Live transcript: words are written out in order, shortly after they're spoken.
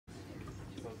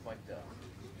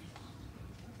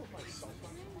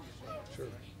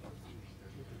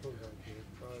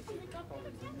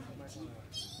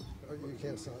Oh, you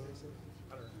can't silence it?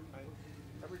 I don't know.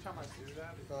 Every time I do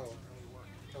that, it doesn't really work.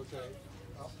 Okay.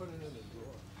 I'll put it in the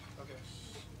drawer. Okay.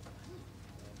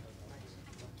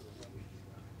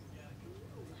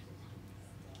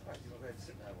 Go ahead and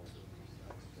sit down.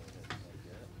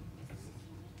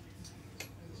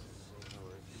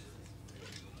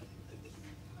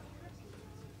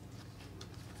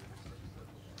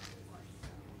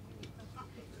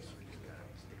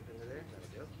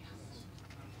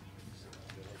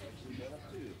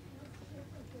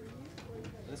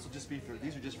 This will just be for,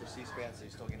 these are just for C-SPAN, so you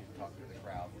still get to talk to the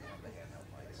crowd. We have the handheld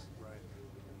mics. Right.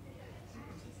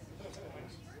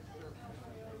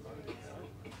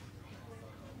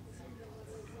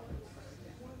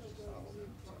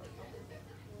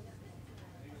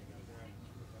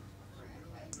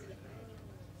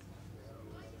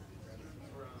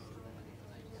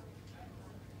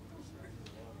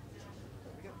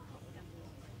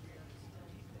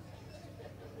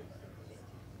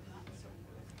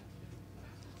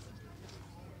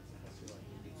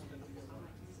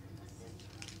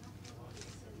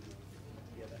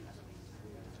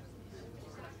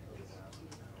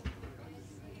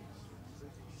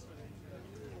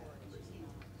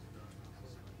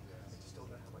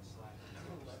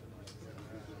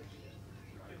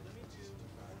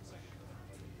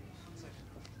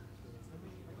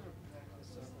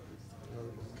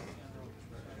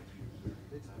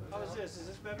 How is this? Is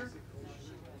this better?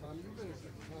 Tom, you've been a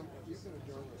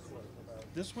journalist for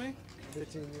about This way?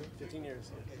 15 years? 15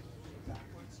 years.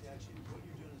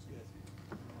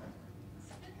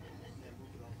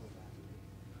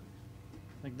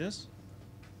 Like this?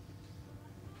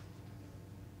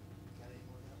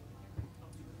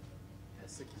 Yeah,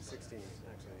 16,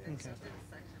 actually. Okay.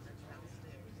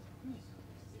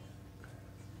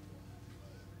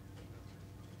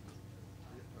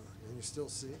 And you still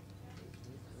see?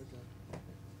 Okay.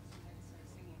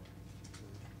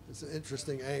 It's an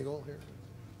interesting angle here.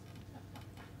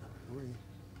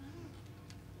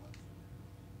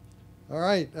 All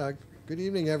right. Good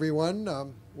evening,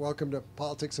 everyone. Welcome to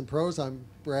Politics and Prose. I'm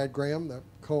Brad Graham, the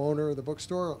co-owner of the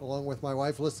bookstore, along with my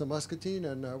wife, Lisa Muscatine,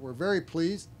 and we're very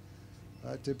pleased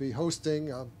to be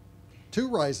hosting two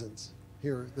Risings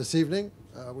here this evening.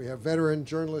 We have veteran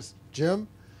journalist Jim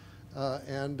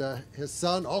and his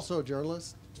son, also a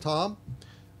journalist, Tom,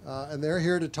 and they're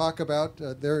here to talk about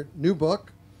their new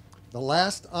book, The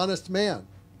Last Honest Man: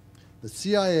 The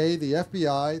CIA, the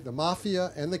FBI, the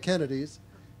Mafia, and the Kennedys,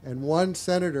 and one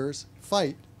senator's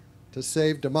fight to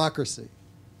save democracy.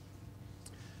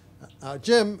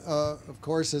 Jim, of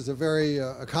course, is a very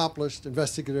accomplished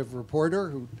investigative reporter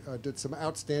who did some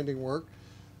outstanding work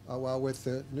while with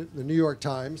the New York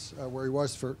Times, where he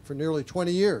was for nearly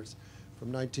 20 years,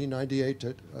 from 1998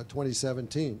 to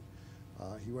 2017.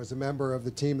 He was a member of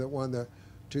the team that won the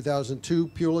 2002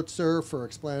 Pulitzer for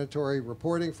explanatory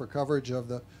reporting for coverage of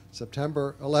the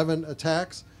September 11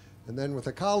 attacks. And then with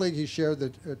a colleague, he shared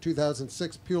the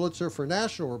 2006 Pulitzer for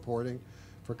national reporting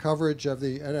for coverage of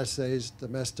the NSA's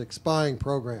domestic spying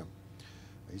program.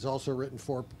 He's also written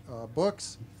 4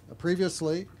 books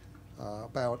previously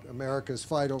about America's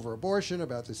fight over abortion,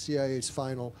 about the CIA's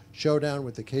final showdown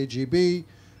with the KGB,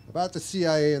 about the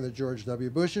CIA and the George W.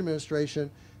 Bush administration,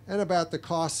 and about the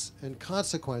costs and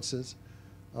consequences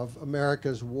of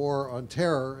America's war on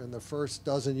terror in the first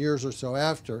dozen years or so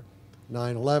after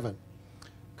 9/11.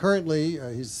 Currently,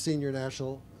 he's senior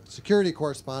national security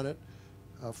correspondent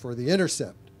for The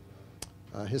Intercept.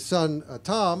 His son,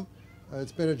 Tom,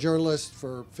 has been a journalist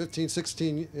for 15,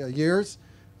 16 years,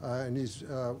 and he's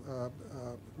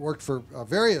worked for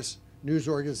various news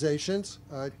organizations,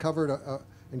 covered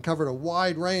a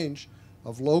wide range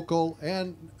of local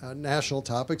and national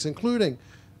topics, including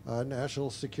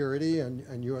national security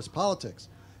and U.S. politics.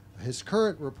 His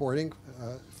current reporting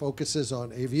focuses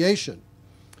on aviation.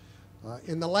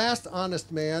 In The Last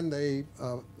Honest Man, they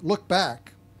look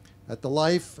back at the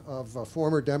life of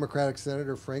former Democratic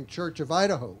Senator Frank Church of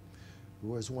Idaho, who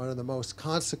was one of the most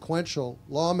consequential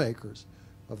lawmakers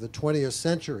of the 20th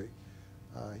century.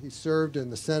 He served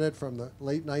in the Senate from the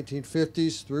late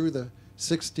 1950s through the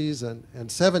 60s and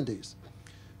 70s.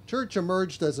 Church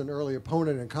emerged as an early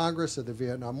opponent in Congress of the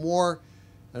Vietnam War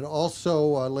and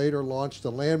also later launched a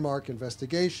landmark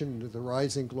investigation into the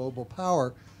rising global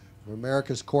power of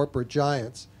America's corporate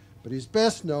giants. But he's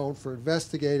best known for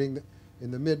investigating, in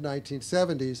the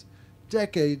mid-1970s,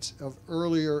 decades of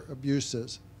earlier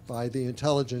abuses by the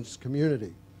intelligence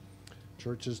community.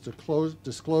 Church's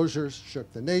disclosures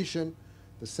shook the nation.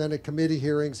 The Senate committee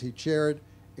hearings he chaired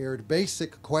aired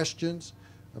basic questions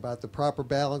about the proper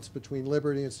balance between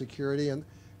liberty and security, and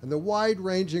the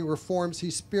wide-ranging reforms he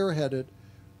spearheaded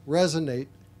resonate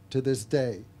to this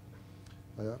day.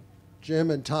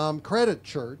 Jim and Tom credit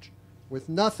Church with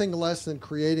nothing less than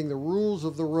creating the rules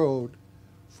of the road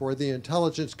for the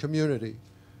intelligence community,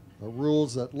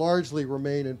 rules that largely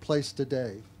remain in place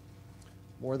today.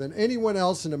 More than anyone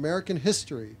else in American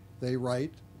history, they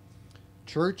write,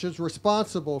 Church is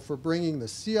responsible for bringing the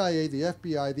CIA, the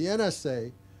FBI, the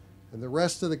NSA, and the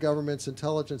rest of the government's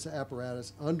intelligence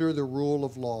apparatus under the rule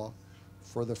of law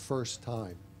for the first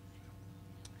time.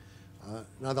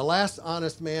 Now, The Last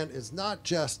Honest Man is not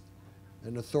just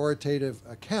an authoritative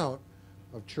account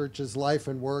of Church's life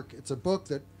and work. It's a book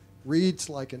that reads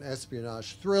like an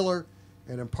espionage thriller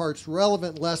and imparts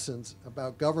relevant lessons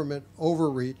about government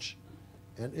overreach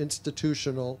and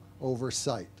institutional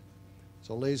oversight.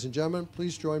 So, ladies and gentlemen,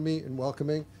 please join me in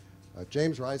welcoming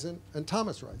James Risen and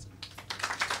Thomas Risen.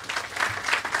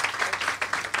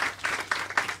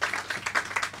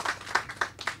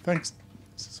 Thanks.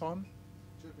 Is this on?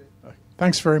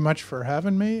 Thanks very much for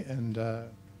having me, and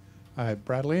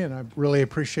Bradley, and I really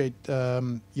appreciate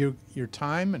your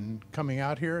time and coming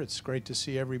out here. It's great to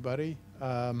see everybody.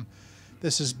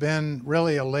 This has been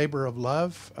really a labor of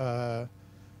love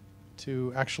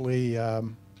to actually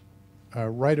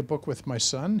write a book with my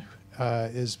son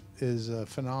is a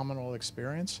phenomenal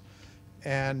experience,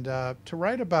 and to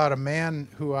write about a man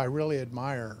who I really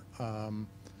admire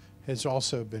has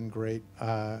also been great.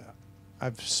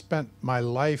 I've spent my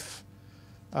life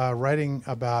writing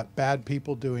about bad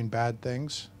people doing bad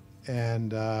things,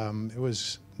 and it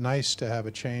was nice to have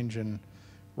a change and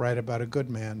write about a good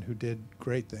man who did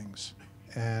great things.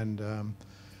 And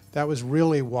that was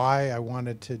really why I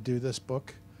wanted to do this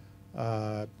book,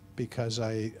 because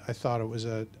I thought it was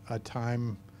a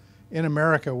time in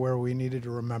America where we needed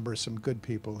to remember some good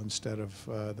people instead of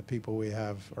the people we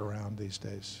have around these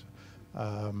days,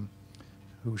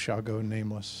 who shall go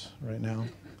nameless right now.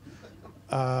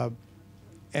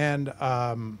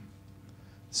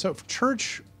 So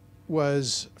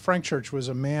Frank Church was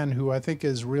a man who I think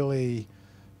is really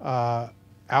out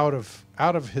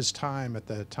of his time at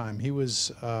that time. He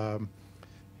was a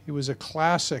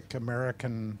classic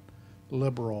American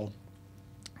liberal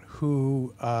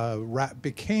who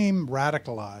became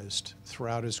radicalized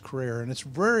throughout his career, and it's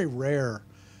very rare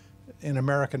in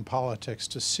American politics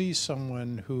to see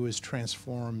someone who is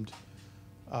transformed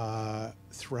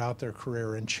throughout their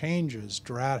career and changes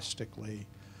drastically,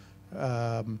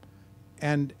 and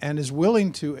is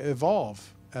willing to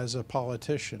evolve as a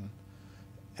politician.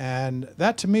 And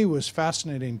that to me was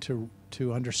fascinating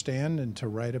to understand and to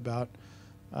write about.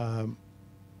 And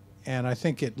I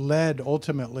think it led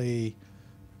ultimately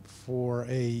for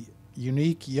a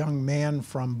unique young man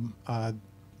from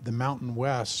the Mountain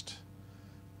West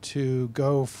to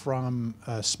go from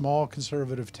a small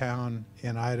conservative town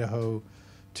in Idaho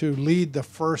to lead the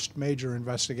first major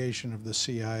investigation of the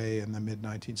CIA in the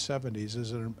mid-1970s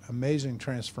is an amazing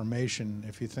transformation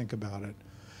if you think about it.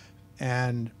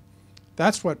 And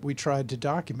that's what we tried to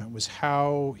document, was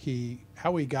how he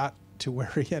got to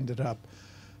where he ended up.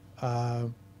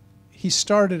 He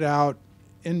started out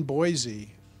in Boise.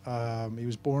 He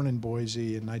was born in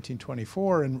Boise in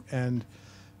 1924 and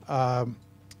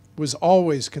was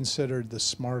always considered the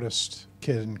smartest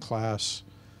kid in class,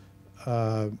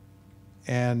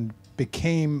 and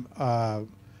became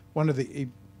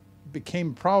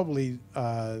became probably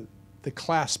the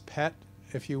class pet,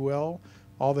 if you will.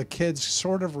 All the kids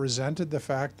sort of resented the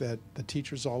fact that the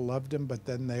teachers all loved him, but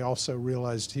then they also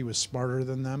realized he was smarter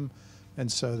than them,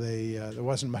 and so there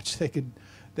wasn't much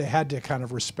they had to kind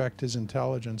of respect his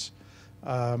intelligence.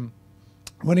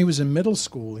 When he was in middle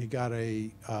school, he got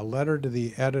a letter to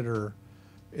the editor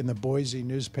in the Boise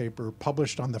newspaper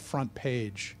published on the front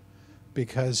page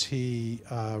because he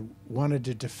wanted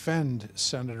to defend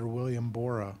Senator William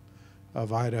Borah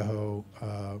of Idaho,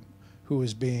 who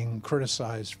was being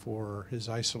criticized for his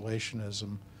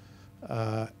isolationism.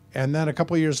 And then a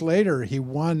couple of years later, he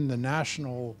won the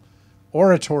national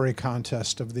oratory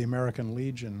contest of the American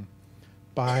Legion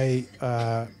by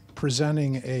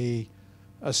presenting a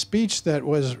speech that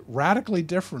was radically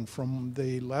different from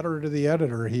the letter to the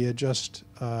editor he had just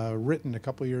written a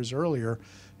couple of years earlier.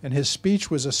 And his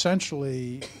speech was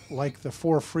essentially like the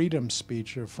Four Freedoms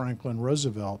speech of Franklin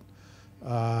Roosevelt,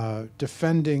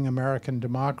 defending American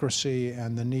democracy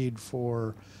and the need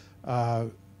for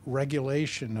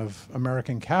regulation of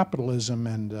American capitalism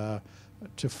and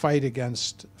to fight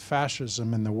against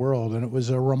fascism in the world. And it was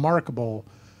a remarkable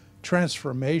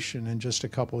transformation in just a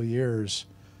couple of years.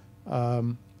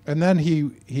 And then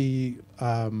the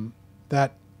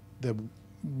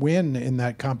win in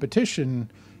that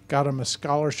competition got him a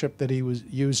scholarship that he was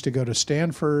used to go to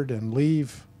Stanford and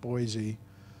leave Boise.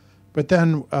 But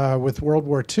then with World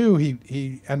War II,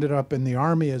 he ended up in the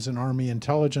Army as an Army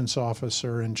intelligence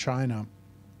officer in China.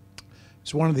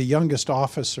 He's one of the youngest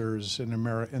officers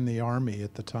in the Army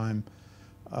at the time,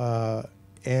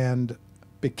 and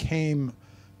became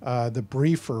the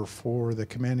briefer for the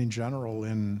commanding general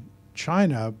in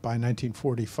China by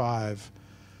 1945.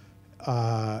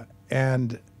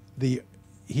 And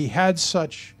he had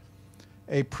such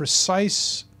a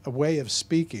precise way of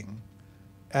speaking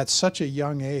at such a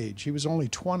young age. He was only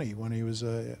 20 when he was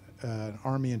an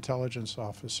Army intelligence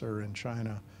officer in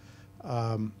China,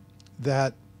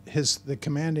 that the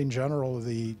commanding general of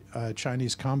the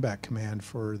Chinese Combat Command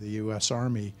for the U.S.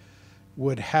 Army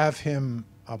would have him,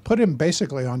 put him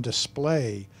basically on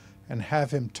display and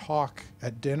have him talk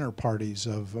at dinner parties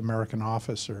of American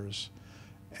officers.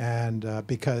 And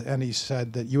he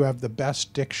said that you have the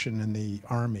best diction in the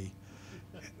Army.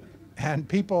 And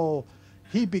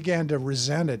he began to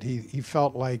resent it. He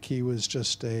felt like he was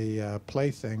just a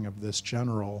plaything of this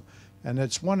general. And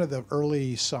it's one of the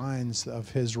early signs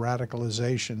of his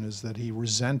radicalization is that he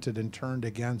resented and turned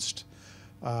against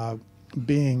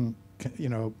being,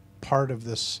 part of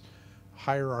this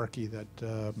hierarchy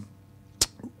that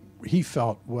he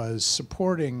felt was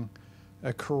supporting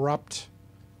a corrupt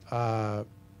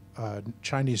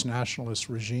Chinese nationalist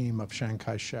regime of Chiang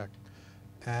Kai-shek.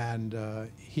 And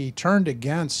he turned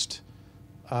against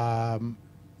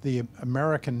the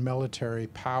American military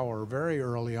power very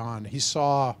early on.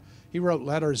 He wrote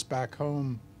letters back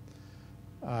home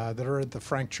that are at the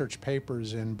Frank Church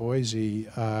papers in Boise,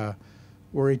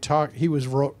 where he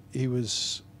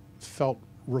felt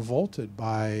revolted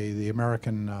by the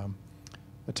American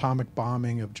atomic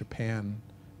bombing of Japan,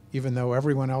 even though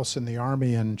everyone else in the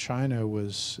Army in China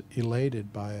was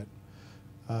elated by it.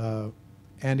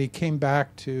 And he came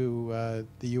back to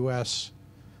the U.S.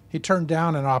 He turned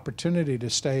down an opportunity to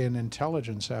stay in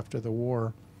intelligence after the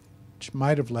war, which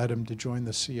might have led him to join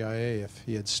the CIA if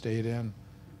he had stayed in.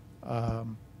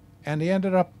 And he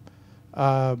ended up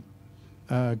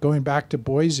going back to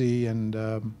Boise, and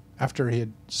after he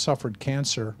had suffered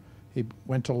cancer, he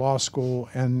went to law school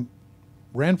and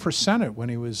ran for Senate when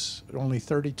he was only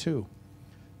 32,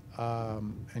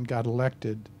 and got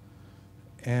elected.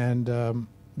 And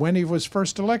when he was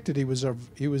first elected, he was a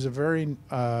very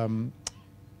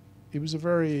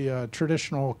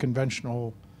traditional,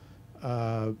 conventional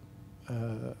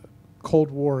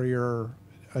cold warrior,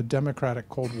 a democratic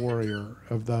cold warrior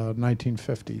of the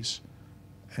 1950s.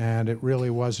 And it really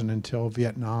wasn't until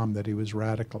Vietnam that he was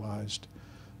radicalized.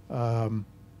 And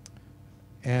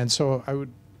so I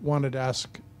wanted to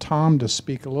ask Tom to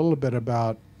speak a little bit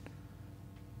about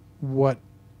what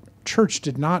Church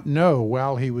did not know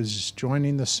while he was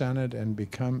joining the Senate and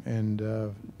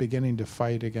beginning to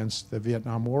fight against the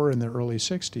Vietnam War in the early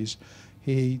 60s.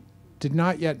 He did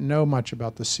not yet know much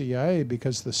about the CIA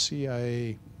because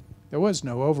there was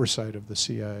no oversight of the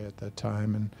CIA at that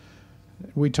time. And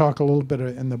we talk a little bit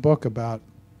in the book about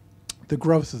the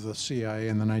growth of the CIA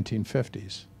in the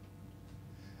 1950s.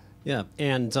 Yeah,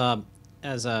 and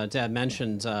as Dad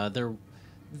mentioned,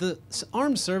 the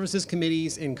Armed Services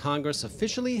Committees in Congress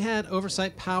officially had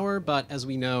oversight power, but as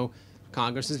we know,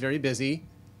 Congress is very busy,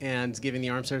 and giving the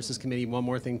Armed Services Committee one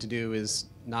more thing to do is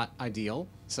not ideal.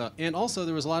 And also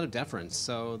there was a lot of deference.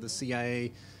 So the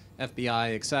CIA,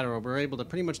 FBI, et cetera, were able to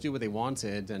pretty much do what they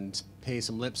wanted and pay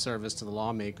some lip service to the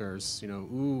lawmakers. We're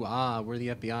the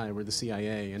FBI, we're the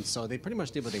CIA. And so they pretty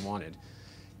much did what they wanted.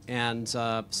 And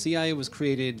CIA was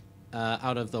created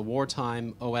out of the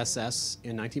wartime OSS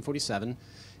in 1947.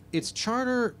 Its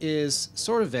charter is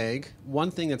sort of vague. One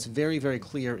thing that's very, very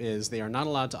clear is they are not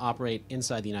allowed to operate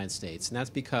inside the United States. And that's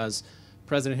because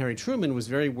President Harry Truman was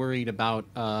very worried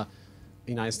about the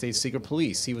United States Secret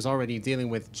Police. He was already dealing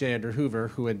with J. Edgar Hoover,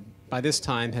 who had, by this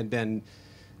time, had been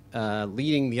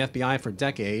leading the FBI for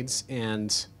decades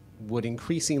and would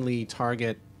increasingly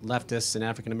target leftists and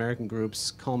African-American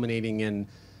groups, culminating in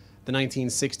the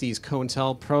 1960s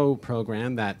COINTELPRO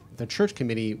program that the Church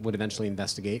Committee would eventually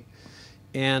investigate.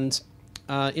 And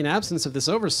in absence of this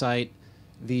oversight,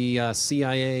 the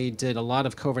CIA did a lot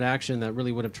of covert action that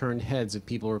really would have turned heads if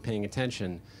people were paying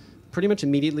attention. Pretty much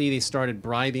immediately, they started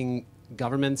bribing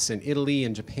governments in Italy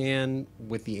and Japan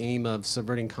with the aim of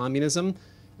subverting communism.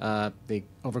 They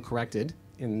overcorrected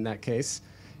in that case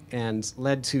and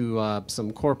led to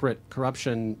some corporate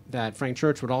corruption that Frank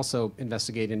Church would also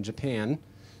investigate in Japan.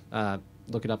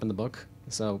 Look it up in the book.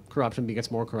 So corruption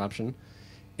begets more corruption.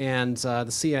 And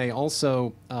the CIA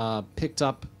also picked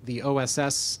up the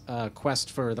OSS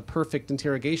quest for the perfect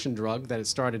interrogation drug that had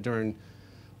started during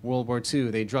World War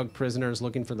II. They drugged prisoners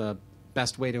looking for the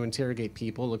best way to interrogate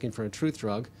people, looking for a truth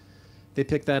drug. they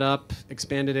picked that up,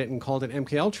 expanded it, and called it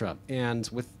MKUltra. And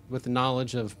with the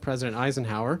knowledge of President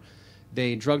Eisenhower,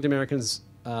 they drugged Americans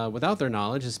without their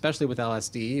knowledge, especially with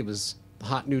LSD. It was the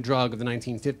hot new drug of the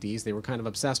 1950s. They were kind of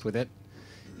obsessed with it.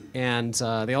 And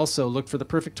they also looked for the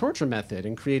perfect torture method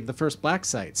and created the first black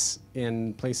sites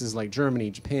in places like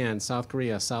Germany, Japan, South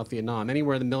Korea, South Vietnam,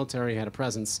 anywhere the military had a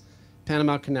presence.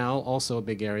 Panama Canal, also a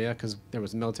big area because there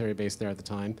was a military base there at the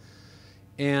time.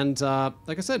 And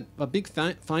like I said, a big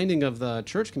finding of the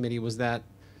Church Committee was that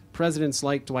presidents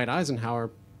like Dwight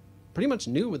Eisenhower pretty much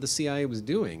knew what the CIA was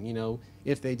doing. You know,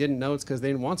 if they didn't know, it's because they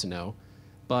didn't want to know.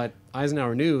 But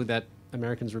Eisenhower knew that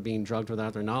Americans were being drugged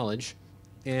without their knowledge.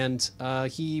 And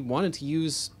he wanted to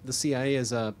use the CIA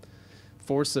as a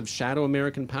force of shadow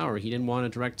American power. He didn't want a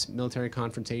direct military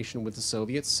confrontation with the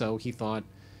Soviets, so he thought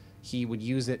he would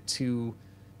use it to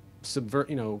subvert,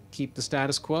 keep the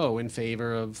status quo in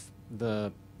favor of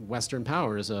the Western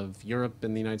powers of Europe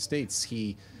and the United States.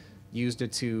 He used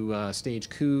it to stage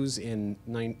coups in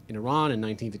Iran in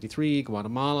 1953,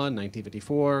 Guatemala in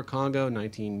 1954, Congo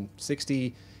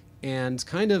 1960, and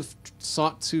kind of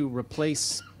sought to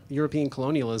replace European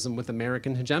colonialism with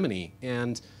American hegemony.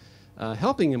 And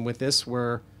helping him with this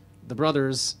were the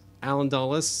brothers Allen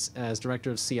Dulles as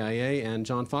director of CIA and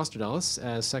John Foster Dulles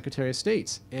as Secretary of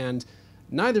State. And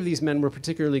neither of these men were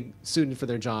particularly suited for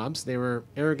their jobs. They were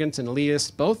arrogant and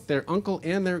elitist. Both their uncle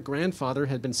and their grandfather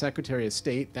had been Secretary of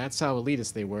State. That's how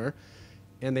elitist they were.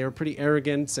 And they were pretty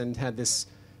arrogant and had this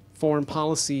foreign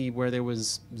policy where there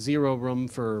was zero room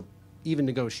for even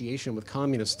negotiation with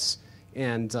communists.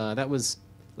 And that was,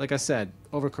 like I said,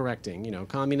 overcorrecting.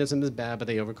 Communism is bad, but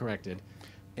they overcorrected.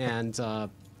 And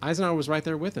Eisenhower was right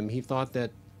there with him. He thought that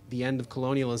the end of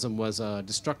colonialism was a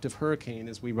destructive hurricane,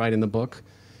 as we write in the book.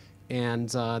 And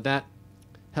that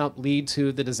helped lead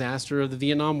to the disaster of the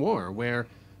Vietnam War, where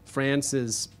France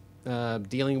is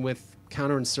dealing with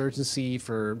counterinsurgency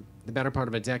for the better part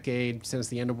of a decade since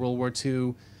the end of World War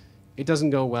II. It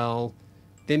doesn't go well.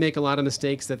 They make a lot of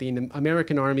mistakes that the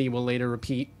American army will later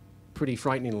repeat pretty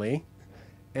frighteningly.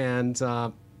 And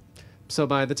so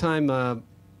by the time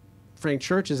Frank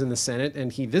Church is in the Senate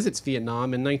and he visits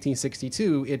Vietnam in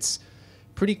 1962, it's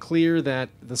pretty clear that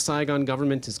the Saigon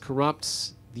government is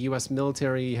corrupt. The U.S.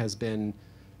 military has been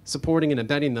supporting and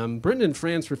abetting them. Britain and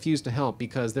France refused to help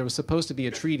because there was supposed to be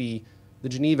a treaty, the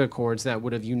Geneva Accords, that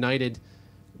would have united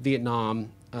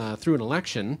Vietnam through an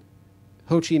election.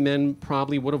 Ho Chi Minh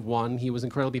probably would have won. He was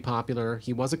incredibly popular.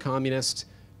 He was a communist.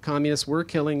 Communists were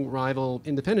killing rival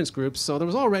independence groups, so there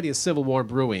was already a civil war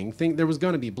brewing. There was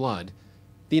going to be blood.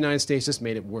 The United States just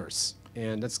made it worse.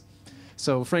 And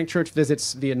so Frank Church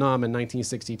visits Vietnam in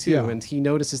 1962, and he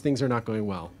notices things are not going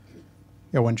well.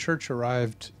 Yeah, when Church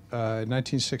arrived in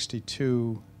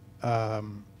 1962,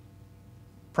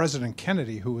 President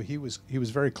Kennedy, who he was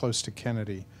very close to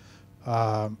Kennedy,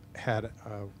 had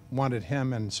wanted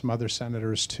him and some other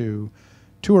senators to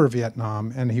tour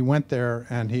Vietnam, and he went there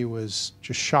and he was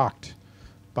just shocked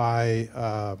by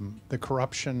the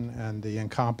corruption and the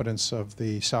incompetence of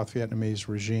the South Vietnamese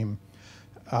regime.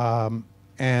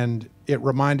 And it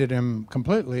reminded him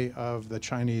completely of the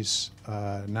Chinese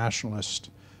nationalist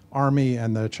army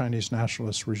and the Chinese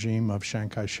nationalist regime of Chiang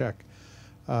Kai-shek.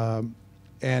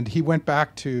 And he went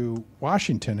back to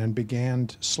Washington and began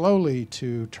slowly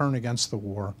to turn against the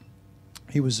war.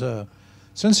 He was,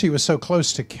 since he was so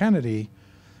close to Kennedy,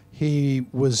 he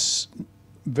was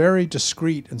very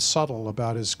discreet and subtle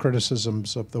about his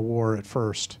criticisms of the war at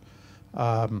first.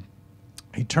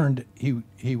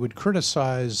 He would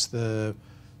criticize the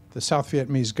South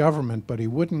Vietnamese government, but he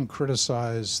wouldn't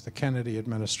criticize the Kennedy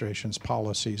administration's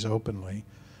policies openly.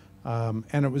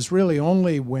 And it was really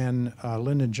only when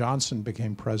Lyndon Johnson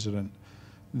became president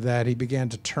that he began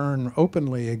to turn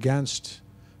openly against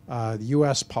the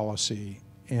U.S. policy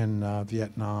in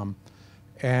Vietnam.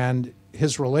 And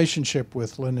his relationship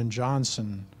with Lyndon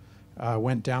Johnson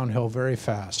went downhill very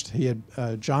fast.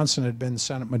 Johnson had been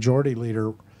Senate Majority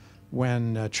Leader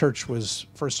when Church was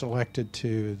first elected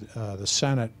to the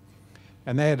Senate.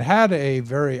 And they had had a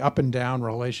very up and down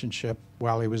relationship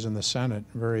while he was in the Senate,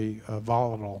 very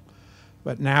volatile.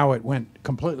 But now it went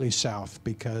completely south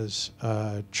because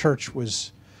Church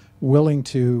was willing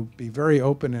to be very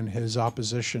open in his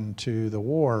opposition to the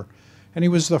war. And he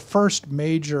was the first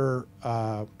major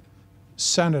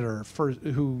senator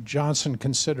who Johnson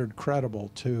considered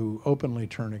credible to openly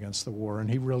turn against the war. And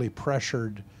he really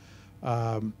pressured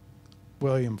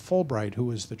William Fulbright, who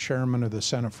was the chairman of the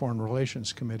Senate Foreign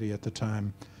Relations Committee at the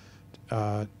time,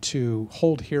 to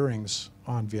hold hearings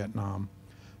on Vietnam.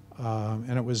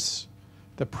 And it was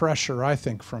the pressure, I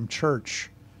think, from Church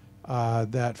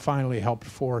that finally helped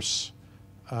force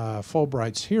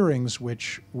Fulbright's hearings,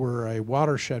 which were a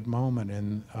watershed moment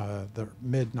in the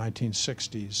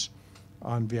mid-1960s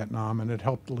on Vietnam, and it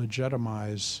helped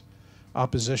legitimize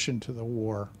opposition to the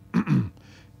war.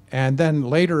 And then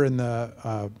later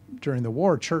during the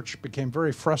war, Church became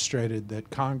very frustrated that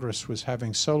Congress was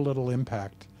having so little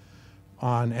impact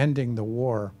on ending the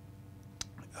war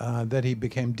that he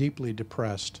became deeply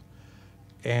depressed.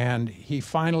 And he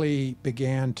finally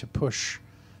began to push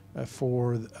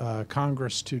for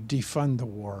Congress to defund the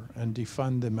war and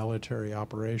defund the military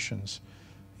operations.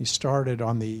 He started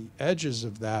on the edges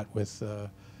of that with a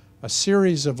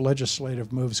series of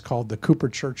legislative moves called the Cooper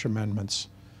Church Amendments,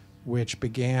 which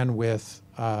began with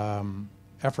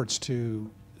efforts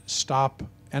to stop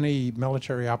any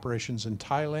military operations in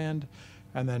Thailand,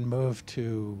 and then moved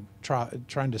to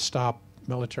trying to stop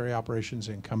military operations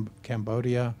in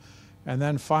Cambodia, and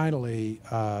then finally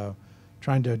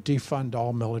trying to defund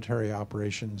all military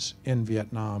operations in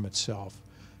Vietnam itself.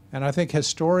 And I think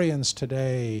historians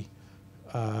today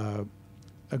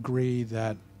agree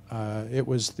that it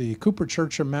was the Cooper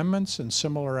Church Amendments and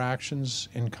similar actions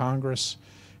in Congress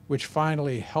which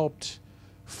finally helped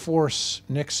force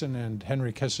Nixon and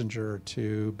Henry Kissinger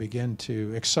to begin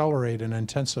to accelerate and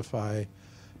intensify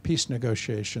peace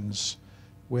negotiations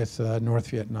with North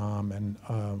Vietnam, and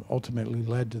ultimately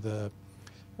led to the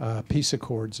peace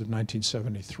accords of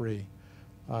 1973.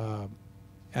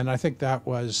 And I think that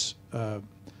was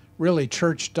really,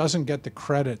 Church doesn't get the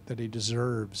credit that he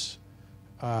deserves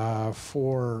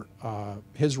for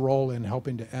his role in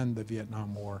helping to end the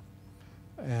Vietnam War.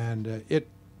 And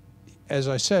as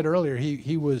I said earlier,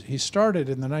 he started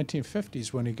in the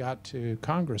 1950s when he got to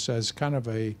Congress as kind of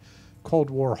a Cold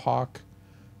War hawk,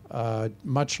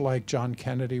 much like John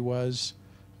Kennedy was.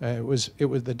 It was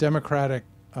the Democratic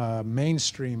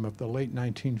mainstream of the late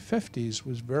 1950s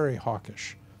was very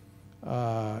hawkish,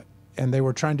 and they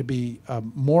were trying to be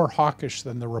more hawkish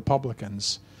than the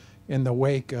Republicans in the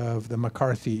wake of the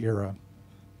McCarthy era.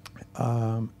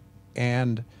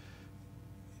 And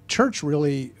Church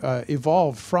really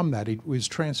evolved from that. He was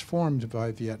transformed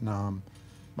by Vietnam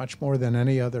much more than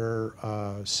any other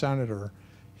senator.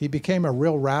 He became a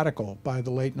real radical by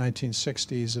the late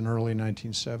 1960s and early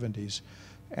 1970s.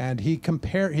 And he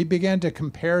began to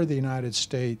compare the United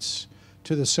States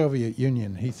to the Soviet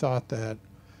Union. He thought that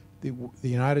the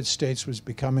United States was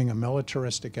becoming a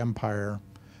militaristic empire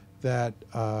that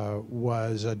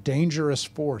was a dangerous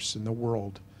force in the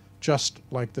world, just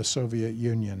like the Soviet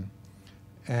Union.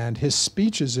 And his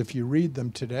speeches, if you read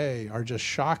them today, are just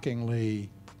shockingly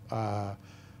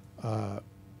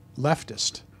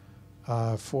leftist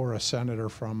for a senator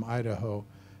from Idaho.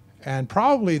 And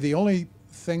probably the only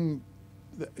thing,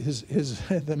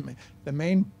 the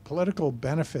main political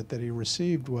benefit that he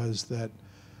received was that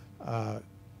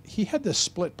he had this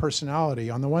split personality.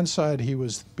 On the one side, he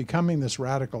was becoming this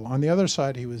radical. On the other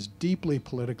side, he was deeply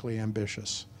politically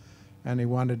ambitious, and he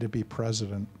wanted to be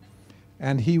president.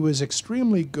 And he was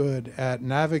extremely good at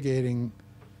navigating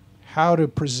how to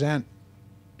present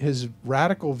his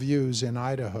radical views in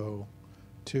Idaho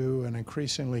to an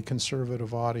increasingly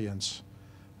conservative audience.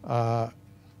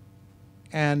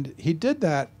 And he did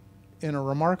that in a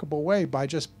remarkable way by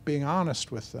just being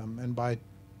honest with them and by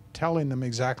telling them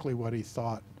exactly what he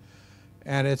thought.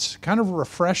 And it's kind of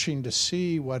refreshing to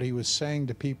see what he was saying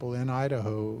to people in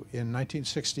Idaho in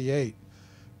 1968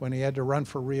 when he had to run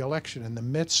for re-election in the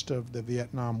midst of the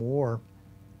Vietnam War.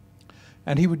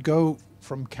 And he would go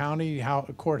from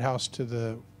courthouse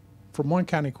from one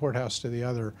county courthouse to the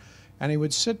other, and he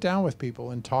would sit down with people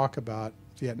and talk about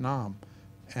Vietnam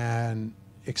and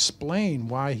explain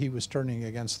why he was turning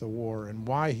against the war and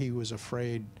why he was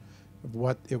afraid of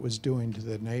what it was doing to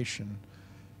the nation.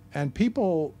 And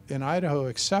people in Idaho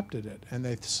accepted it, and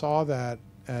they saw that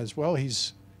as well.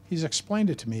 He's explained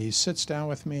it to me. He sits down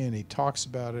with me and he talks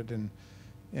about it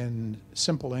in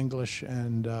simple English,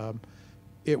 and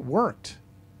it worked.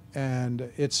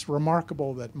 And it's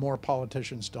remarkable that more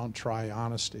politicians don't try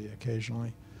honesty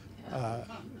occasionally.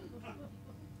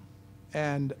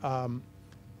 And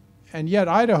yet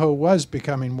Idaho was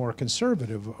becoming more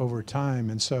conservative over time,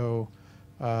 and so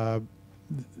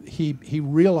he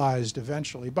realized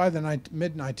eventually, by the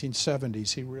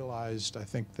mid-1970s, he realized, I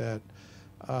think, that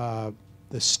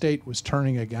the state was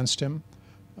turning against him,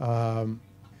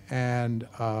 and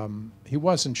he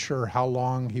wasn't sure how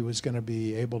long he was going to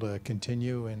be able to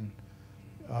continue in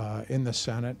the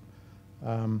Senate.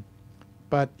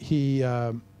 But he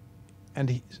had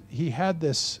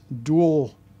this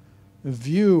dual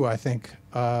view, I think,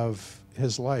 of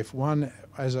his life. One,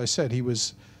 as I said, he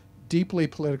was deeply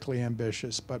politically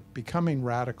ambitious, but becoming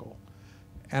radical.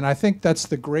 And I think that's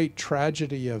the great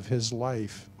tragedy of his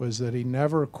life, was that he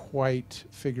never quite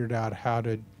figured out how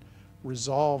to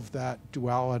resolve that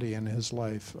duality in his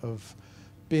life of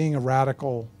being a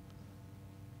radical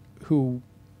who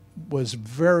was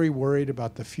very worried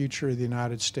about the future of the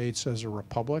United States as a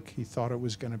republic. He thought it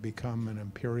was going to become an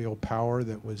imperial power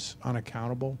that was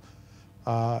unaccountable.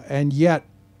 And yet,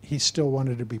 he still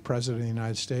wanted to be president of the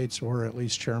United States, or at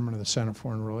least chairman of the Senate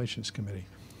Foreign Relations Committee.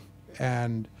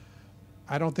 And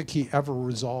I don't think he ever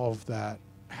resolved that.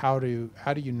 How do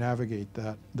you navigate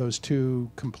that, those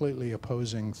two completely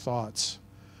opposing thoughts?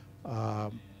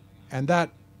 And that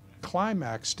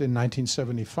climaxed in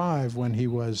 1975 when he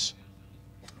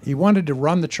wanted to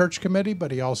run the church committee,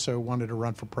 but he also wanted to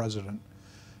run for president.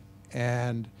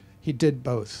 And he did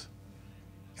both.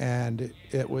 And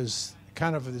it was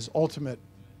kind of his ultimate,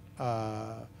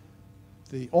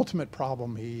 the ultimate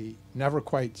problem he never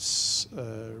quite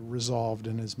resolved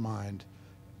in his mind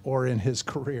or in his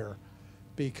career.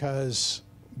 Because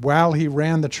while he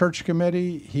ran the church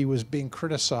committee, he was being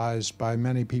criticized by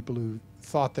many people who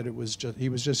thought that he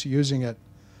was just using it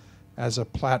as a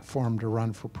platform to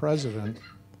run for president.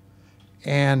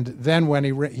 And then when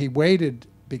he waited,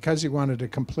 because he wanted to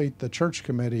complete the church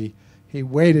committee, he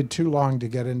waited too long to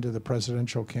get into the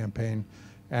presidential campaign,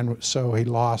 and so he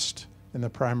lost in the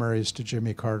primaries to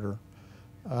Jimmy Carter.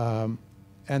 And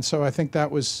so I think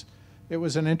it was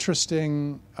an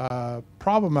interesting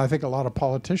problem I think a lot of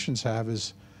politicians have,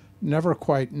 is never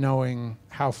quite knowing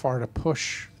how far to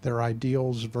push their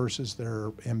ideals versus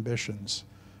their ambitions.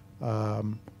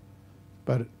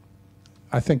 But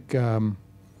I think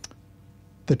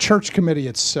the church committee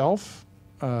itself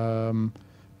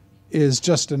is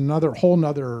just whole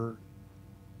nother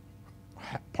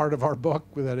part of our book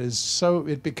that is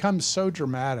it becomes so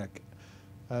dramatic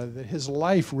that his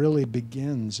life really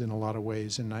begins in a lot of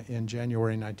ways in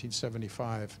January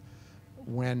 1975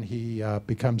 when he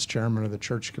becomes chairman of the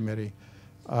church committee.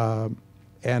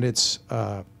 And it's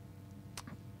a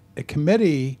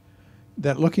committee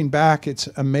that, looking back, it's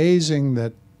amazing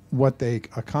that what they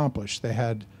accomplished. They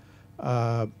had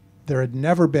there had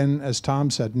never been, as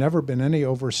Tom said, never been any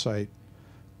oversight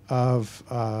of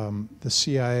the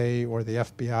CIA or the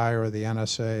FBI or the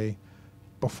NSA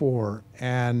before.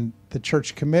 And the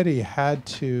church committee had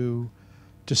to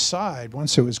decide,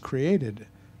 once it was created,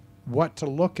 what to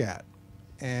look at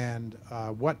and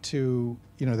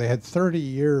they had 30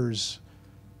 years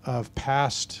of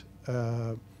past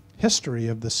history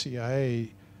of the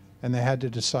CIA, and they had to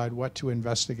decide what to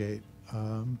investigate.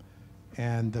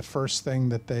 And the first thing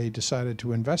that they decided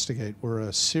to investigate were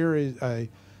a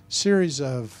series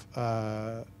of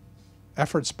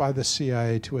efforts by the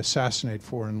CIA to assassinate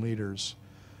foreign leaders.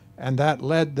 And that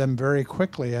led them very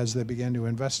quickly, as they began to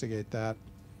investigate that,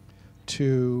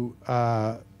 to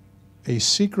a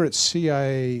secret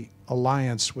CIA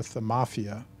alliance with the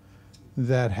mafia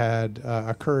that had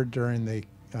occurred during the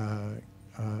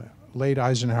late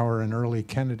Eisenhower and early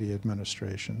Kennedy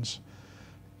administrations.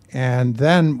 And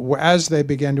then as they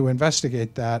began to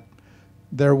investigate that,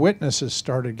 their witnesses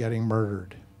started getting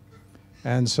murdered.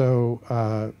 And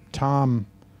so Tom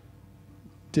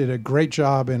did a great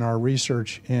job in our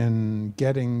research in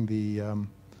getting the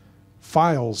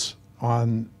files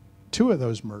on two of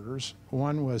those murders.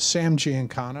 One was Sam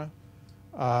Giancana,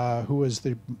 who was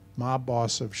the mob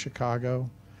boss of Chicago,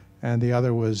 and the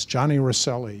other was Johnny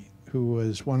Rosselli, who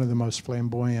was one of the most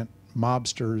flamboyant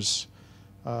mobsters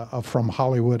from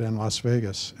Hollywood and Las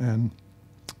Vegas. And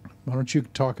why don't you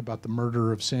talk about the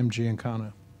murder of Sam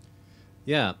Giancana?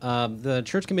 Yeah, the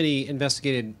church committee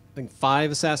investigated, I think,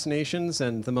 5 assassinations,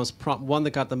 and the one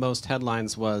that got the most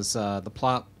headlines was the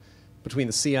plot between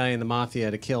the CIA and the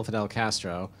mafia to kill Fidel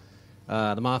Castro.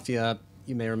 The mafia,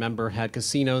 you may remember, had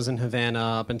casinos in Havana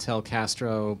up until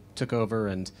Castro took over,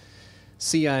 and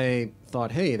CIA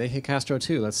thought, hey, they hate Castro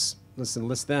too. Let's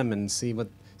enlist them and see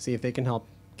if they can help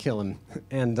kill him.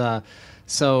 And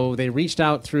so they reached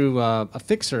out through a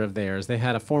fixer of theirs. They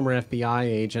had a former FBI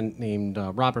agent named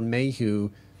Robert Mayhew,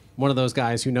 one of those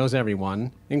guys who knows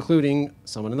everyone, including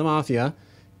someone in the mafia,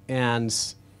 and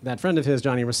that friend of his,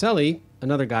 Johnny Rosselli,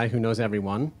 another guy who knows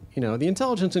everyone. You know, the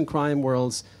intelligence and crime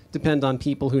worlds depend on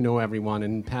people who know everyone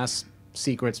and pass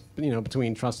secrets,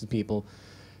 between trusted people.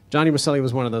 Johnny Rosselli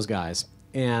was one of those guys.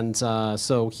 And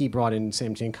so he brought in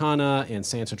Sam Giancana and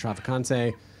Sancho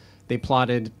Traficante. They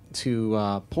plotted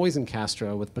to poison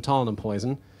Castro with botulinum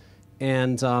poison.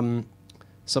 And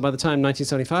so by the time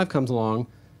 1975 comes along,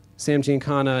 Sam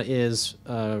Giancana is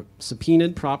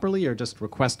subpoenaed properly or just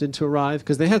requested to arrive,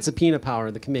 because they had subpoena power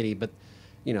in the committee, but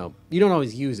you don't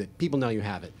always use it. People know you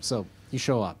have it, so you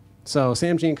show up. So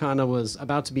Sam Giancana was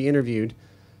about to be interviewed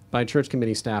by church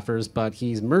committee staffers, but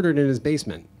he's murdered in his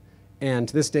basement. And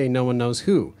to this day, no one knows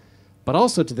who. But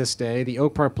also to this day, the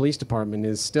Oak Park Police Department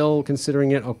is still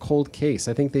considering it a cold case.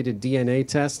 I think they did DNA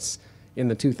tests in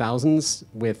the 2000s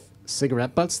with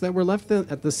cigarette butts that were left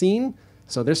at the scene.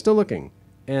 So they're still looking.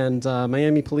 And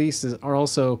Miami police are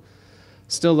also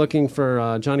still looking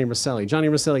for Johnny Rosselli. Johnny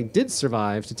Rosselli did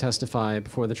survive to testify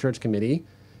before the church committee.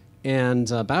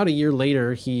 And about a year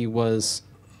later, he was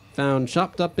found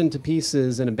chopped up into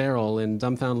pieces in a barrel in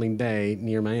Dumfoundling Bay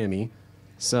near Miami.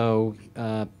 So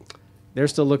they're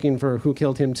still looking for who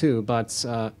killed him too. But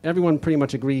everyone pretty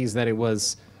much agrees that it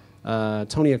was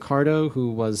Tony Accardo,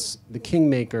 who was the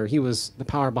kingmaker. He was the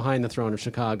power behind the throne of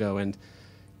Chicago and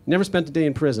never spent a day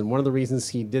in prison. One of the reasons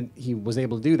he was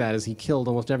able to do that is he killed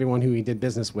almost everyone who he did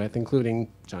business with, including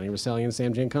Johnny Rosselli and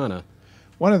Sam Giancana.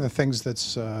 One of the things that's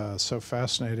so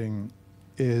fascinating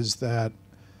is that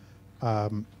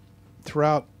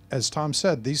throughout, as Tom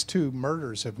said, these two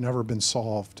murders have never been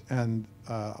solved, and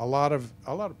a lot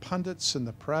of pundits in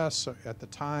the press at the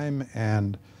time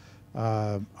and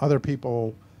other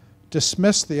people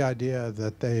dismissed the idea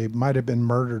that they might have been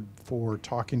murdered for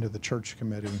talking to the church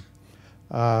committee.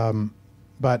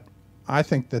 But I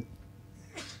think that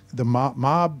the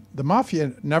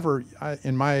mafia never,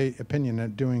 in my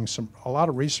opinion, doing a lot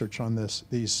of research on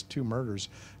these two murders,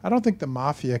 I don't think the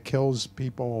mafia kills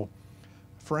people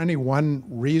for any one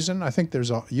reason. I think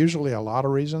there's usually a lot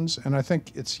of reasons, and I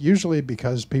think it's usually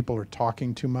because people are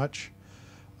talking too much.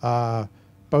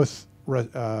 Both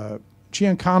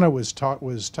Giancana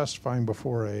was testifying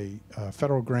before a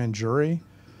federal grand jury,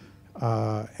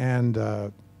 and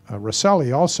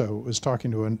Rosselli also was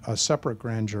talking to a separate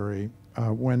grand jury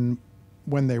when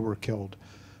they were killed.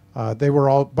 They were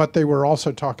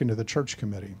also talking to the church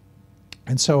committee,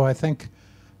 and so I think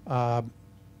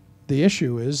the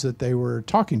issue is that they were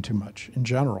talking too much in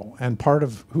general, and part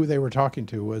of who they were talking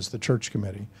to was the church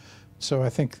committee. So I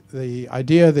think the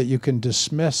idea that you can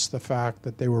dismiss the fact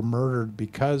that they were murdered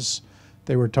because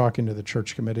they were talking to the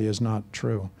church committee is not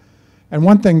true. And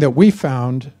one thing that we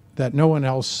found that no one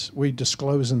else, we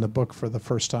disclose in the book for the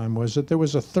first time, was that there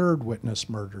was a third witness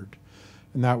murdered,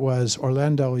 and that was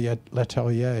Orlando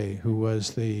Letelier, who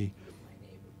was the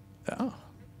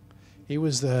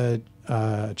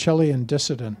Chilean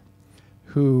dissident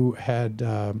who had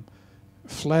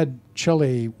fled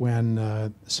Chile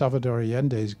when Salvador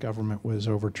Allende's government was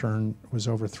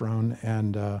overthrown,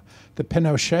 and the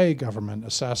Pinochet government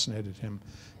assassinated him.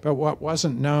 But what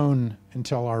wasn't known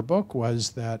until our book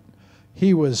was that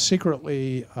he was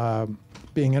secretly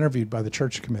being interviewed by the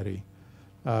church committee,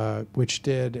 which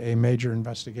did a major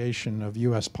investigation of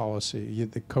U.S. policy,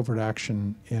 the covert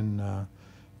action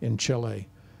in Chile.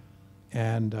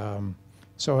 And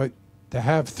so to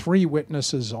have three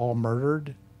witnesses all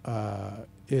murdered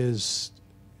is,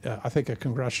 I think, a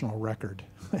congressional record.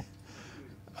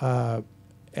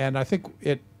 And I think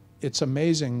it's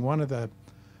amazing. One of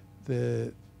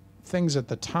the things at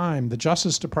the time, the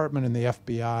Justice Department and the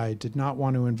FBI did not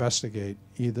want to investigate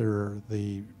either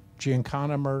the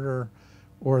Giancana murder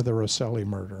or the Rosselli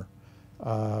murder.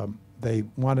 They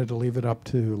wanted to leave it up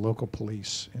to local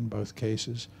police in both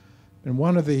cases. And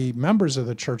one of the members of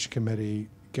the church committee,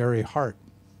 Gary Hart,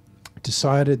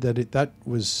 decided that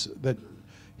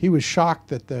he was shocked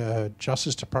that the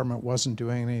Justice Department wasn't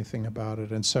doing anything about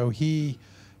it. And so he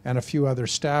and a few other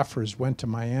staffers went to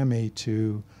Miami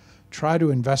to try to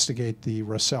investigate the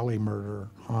Rosselli murder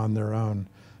on their own.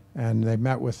 And they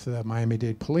met with the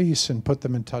Miami-Dade police and put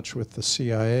them in touch with the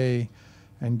CIA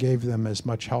and gave them as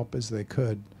much help as they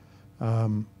could.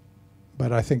 But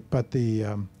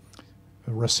the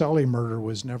Rosselli murder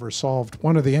was never solved.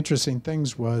 One of the interesting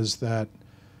things was that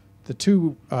the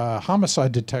two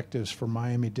homicide detectives for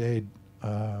Miami-Dade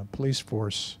police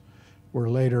force were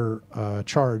later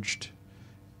charged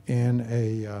in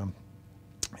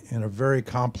a very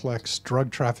complex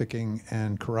drug trafficking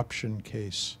and corruption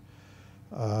case.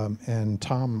 And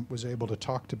Tom was able to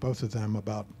talk to both of them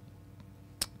about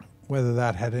whether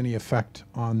that had any effect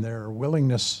on their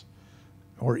willingness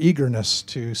or eagerness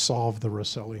to solve the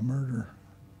Rosselli murder.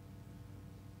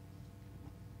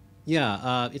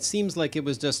 Yeah, it seems like it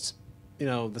was just, the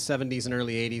 70s and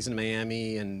early 80s in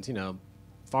Miami, and,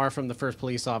 far from the first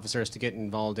police officers to get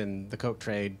involved in the coke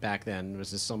trade back then. There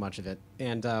was just so much of it.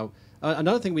 And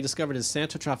another thing we discovered is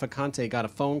Santo Trafficante got a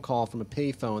phone call from a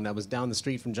payphone that was down the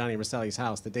street from Johnny Rosselli's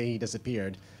house the day he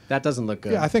disappeared. That doesn't look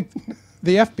good. Yeah, I think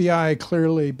the FBI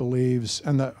clearly believes,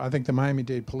 and I think the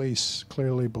Miami-Dade police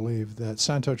clearly believe that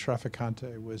Santo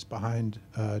Trafficante was behind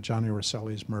Johnny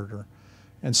Rosselli's murder.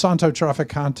 And Santo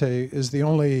Trafficante is the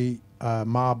only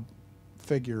mob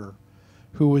figure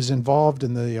who was involved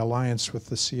in the alliance with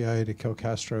the CIA to kill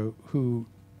Castro, who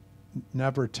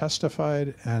never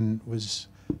testified and was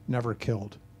never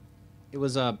killed. It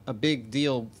was a big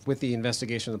deal with the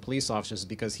investigation of the police officers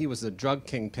because he was the drug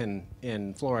kingpin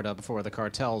in Florida before the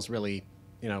cartels really,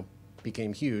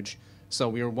 became huge. So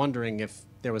we were wondering if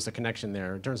there was a connection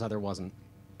there. It turns out there wasn't.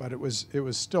 But it was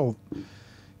still,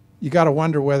 you got to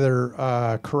wonder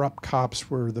whether corrupt cops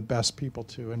were the best people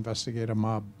to investigate a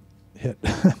mob hit.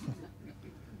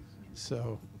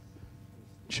 So,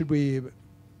 should we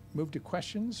move to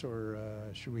questions, or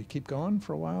should we keep going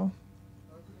for a while?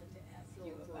 I wanted to ask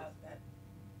you about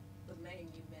the man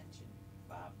you mentioned,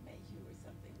 Bob Mayhew or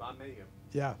something. Bob Mayhew.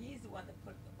 Yeah. He's the one that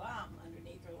put the bomb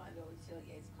underneath Orlando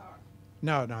Letelier's car.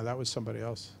 No, that was somebody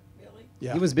else. Really?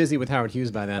 Yeah. He was busy with Howard Hughes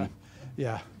by then.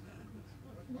 Yeah.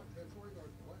 Before we go,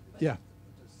 Yeah.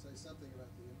 just say something about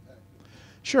the impact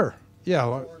Sure. Yeah.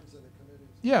 of reforms in the committees.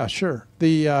 Yeah, sure.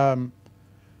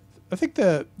 I think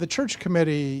the church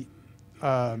committee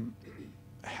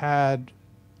had,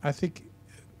 I think,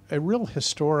 a real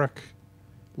historic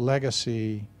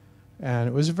legacy, and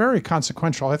it was very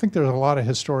consequential. I think there's a lot of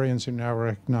historians who now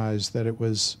recognize that it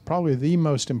was probably the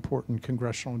most important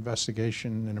congressional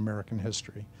investigation in American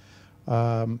history.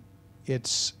 It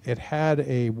was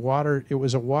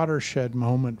a watershed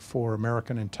moment for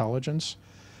American intelligence.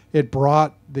 It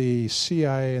brought the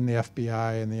CIA and the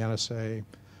FBI and the NSA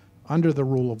under the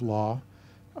rule of law.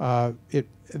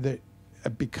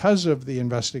 Because of the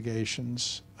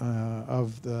investigations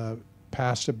of the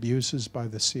past abuses by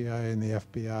the CIA and the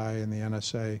FBI and the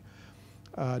NSA,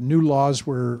 new laws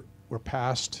were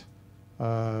passed,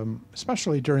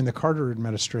 especially during the Carter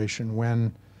administration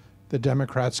when the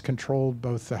Democrats controlled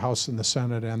both the House and the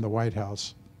Senate and the White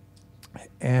House.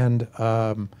 And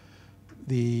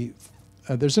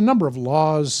there's a number of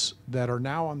laws that are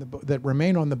now that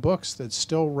remain on the books that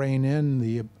still rein in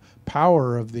the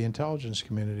power of the intelligence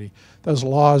community. Those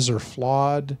laws are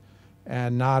flawed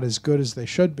and not as good as they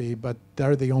should be, but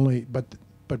they're the only. But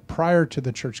prior to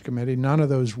the Church Committee, none of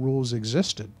those rules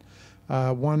existed.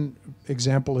 One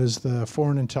example is the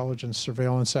Foreign Intelligence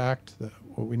Surveillance Act,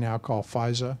 what we now call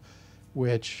FISA,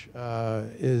 which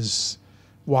is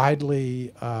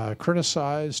widely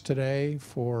criticized today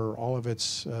for all of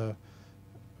its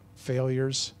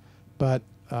failures, but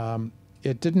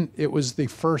it was the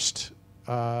first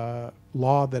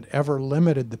law that ever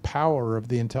limited the power of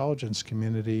the intelligence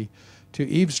community to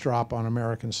eavesdrop on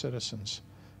American citizens.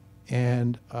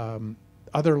 And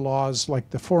other laws like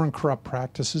the Foreign Corrupt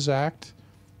Practices Act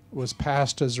was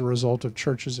passed as a result of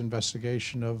Church's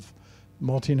investigation of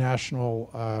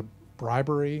multinational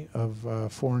bribery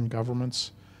of foreign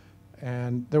governments.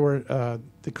 And there were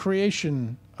the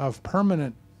creation of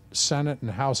permanent Senate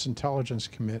and House Intelligence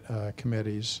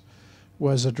committees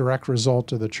was a direct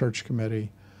result of the Church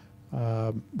Committee.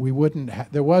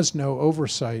 There was no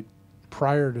oversight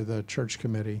prior to the Church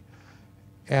Committee.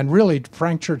 And really,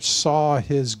 Frank Church saw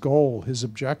his goal, his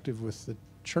objective with the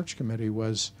Church Committee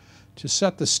was to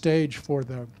set the stage for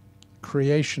the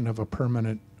creation of a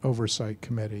permanent oversight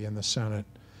committee in the Senate,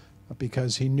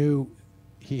 because he knew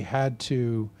he had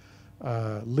to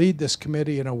lead this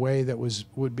committee in a way that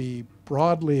would be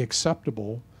broadly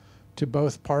acceptable to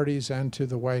both parties and to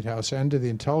the White House and to the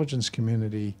intelligence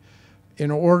community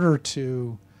in order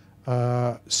to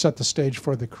set the stage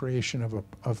for the creation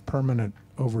of permanent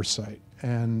oversight.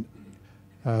 And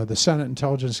the Senate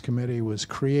Intelligence Committee was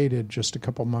created just a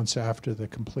couple months after the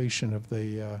completion of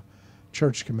the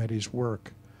Church Committee's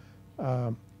work.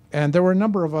 And there were a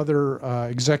number of other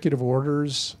executive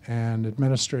orders and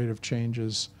administrative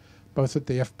changes, both at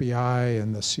the FBI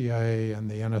and the CIA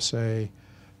and the NSA,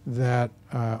 that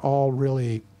all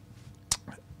really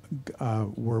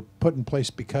were put in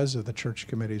place because of the Church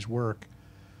Committee's work.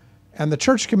 And the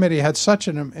Church Committee had such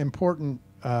an important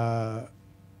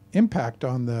impact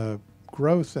on the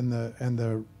growth and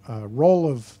the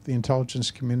role of the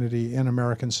intelligence community in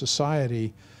American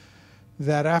society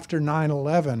that after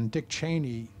 9/11, Dick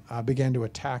Cheney began to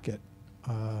attack it.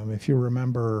 If you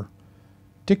remember,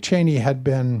 Dick Cheney had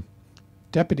been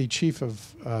deputy chief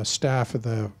of staff of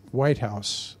the White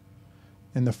House,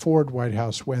 in the Ford White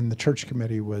House, when the Church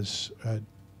Committee was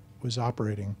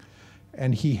operating.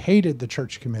 And he hated the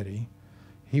Church Committee.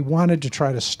 He wanted to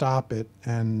try to stop it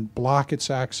and block its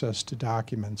access to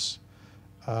documents.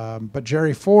 But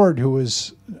Jerry Ford, who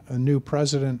was a new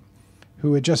president,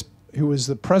 who was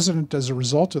the president as a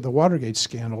result of the Watergate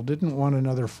scandal, didn't want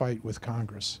another fight with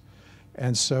Congress.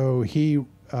 And so he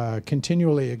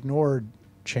continually ignored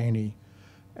Cheney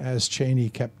as Cheney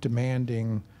kept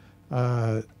demanding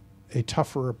a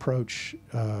tougher approach,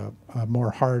 a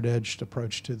more hard-edged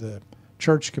approach to the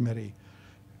Church Committee.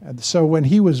 And so when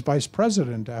he was vice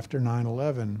president after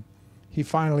 9/11, he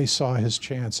finally saw his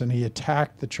chance, and he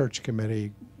attacked the Church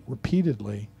Committee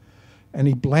repeatedly. And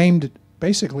he blamed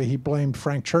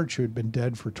Frank Church, who had been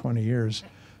dead for 20 years,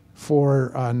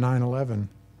 for 9/11,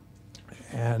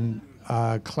 and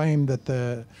claimed that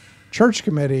the Church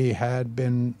Committee had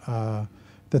been,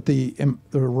 that the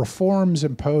reforms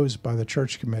imposed by the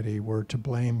Church Committee were to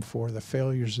blame for the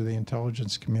failures of the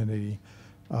intelligence community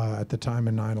at the time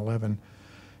of 9/11.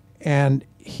 And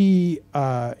he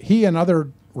and other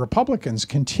Republicans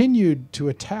continued to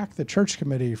attack the Church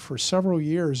Committee for several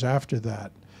years after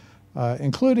that,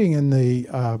 including in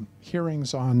the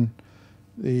hearings on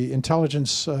the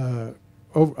intelligence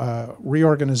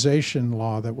reorganization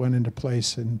law that went into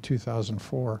place in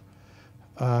 2004.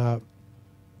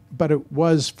 But it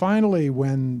was finally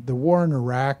when the war in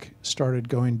Iraq started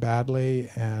going badly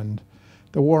and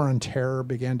the war on terror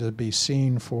began to be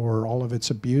seen for all of its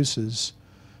abuses,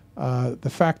 the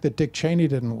fact that Dick Cheney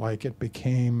didn't like it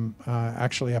became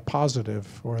actually a positive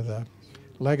for the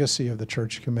legacy of the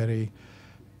Church Committee.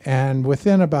 And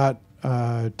within about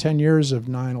 10 years of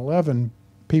 9/11,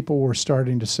 people were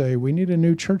starting to say, we need a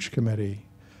new Church Committee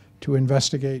to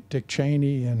investigate Dick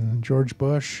Cheney and George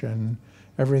Bush and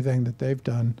everything that they've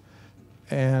done.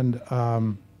 And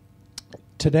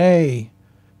today,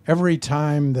 every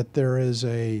time that there is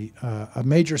a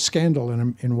major scandal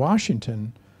in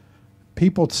Washington,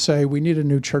 people say we need a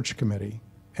new Church Committee.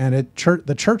 And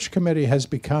the Church Committee has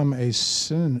become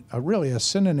really a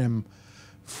synonym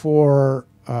for,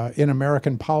 in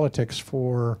American politics,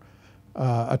 for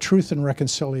a Truth and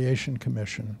Reconciliation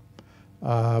Commission.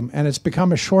 And it's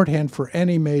become a shorthand for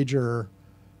any major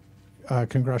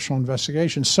congressional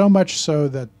investigation, so much so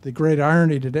that the great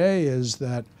irony today is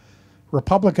that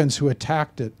Republicans who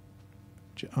attacked it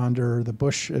under the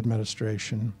Bush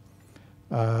administration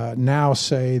now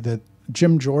say that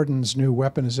Jim Jordan's new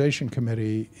weaponization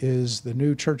committee is the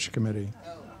new Church Committee.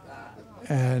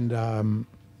 And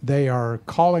they are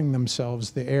calling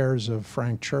themselves the heirs of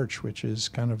Frank Church, which is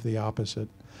kind of the opposite.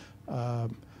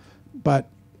 But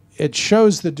it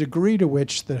shows the degree to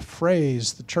which the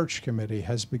phrase, the Church Committee,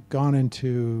 has gone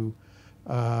into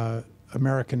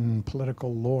American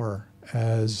political lore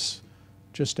as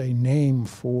just a name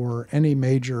for any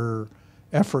major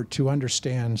effort to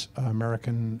understand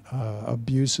American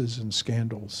abuses and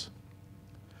scandals.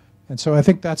 And so I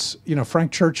think that's,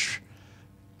 Frank Church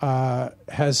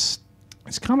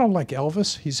it's kind of like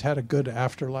Elvis. He's had a good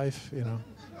afterlife,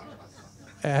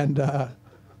 And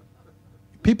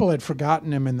people had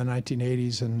forgotten him in the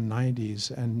 1980s and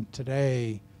 90s, and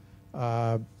today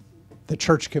the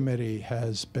Church Committee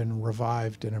has been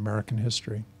revived in American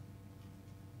history.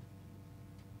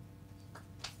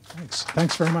 Thanks.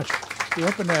 Thanks very much. We're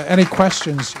open to any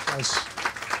questions, you guys.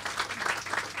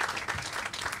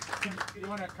 You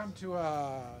want to come to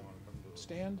a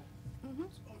stand? Mm-hmm.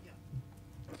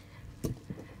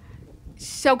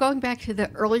 So going back to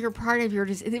the earlier part of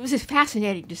it was a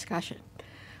fascinating discussion.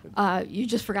 You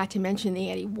just forgot to mention the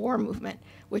anti-war movement,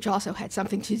 which also had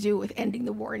something to do with ending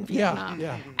the war in Vietnam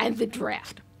and the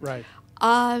draft. Right.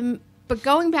 But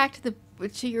going back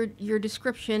to your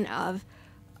description of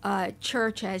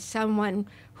Church as someone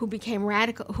who became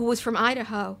radical, who was from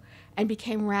Idaho and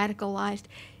became radicalized,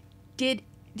 did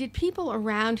people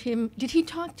around him? Did he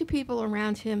talk to people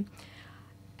around him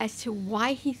as to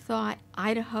why he thought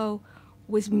Idaho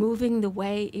was moving the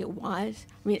way it was?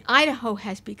 I mean, Idaho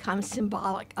has become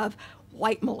symbolic of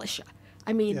white militia.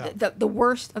 I mean, the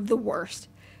worst of the worst.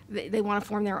 They want to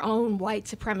form their own white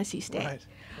supremacy state.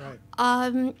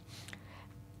 Right.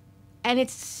 And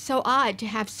it's so odd to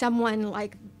have someone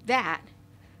like that,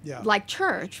 like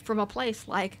Church, from a place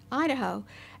like Idaho.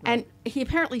 And he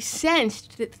apparently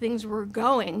sensed that things were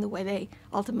going the way they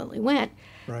ultimately went.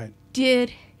 Right.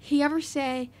 Did he ever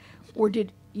say, or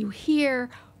did you hear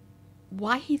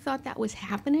why he thought that was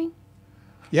happening?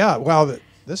 Yeah, well,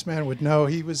 this man would know.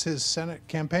 He was his Senate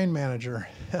campaign manager.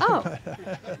 Oh.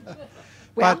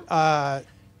 Well, but I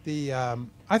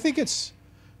think it's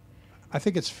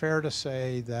fair to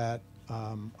say that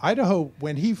Idaho,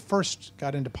 when he first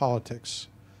got into politics,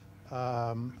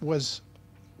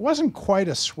 wasn't quite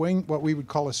a swing, what we would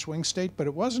call a swing state, but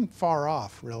it wasn't far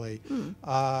off, really.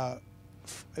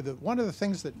 One of the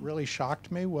things that really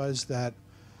shocked me was that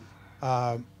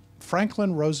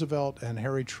Franklin Roosevelt and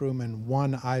Harry Truman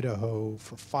won Idaho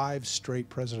for 5 straight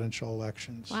presidential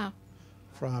elections. Wow.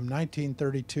 From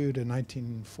 1932 to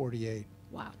 1948.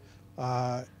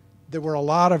 Wow. There were a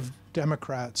lot of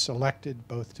Democrats elected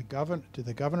both to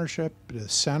the governorship, to the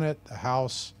Senate, the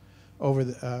House, over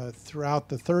the, throughout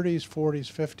the 30s,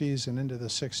 40s, 50s, and into the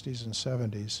 60s and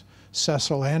 70s.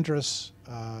 Cecil Andrus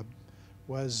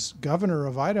was governor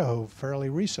of Idaho fairly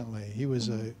recently. He was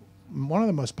one of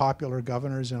the most popular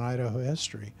governors in Idaho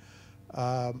history.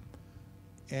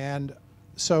 And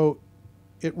so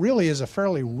it really is a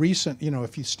fairly recent,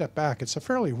 if you step back, it's a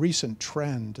fairly recent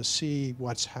trend to see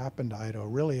what's happened to Idaho,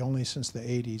 really only since the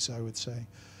 80s, I would say.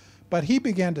 But he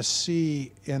began to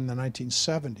see in the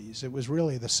 1970s, it was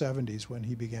really the 70s when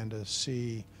he began to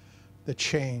see the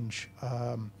change.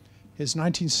 In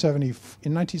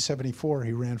 1974,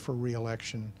 he ran for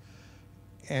re-election.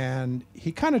 And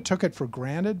he kind of took it for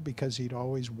granted because he'd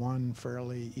always won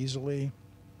fairly easily.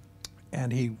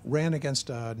 And he ran against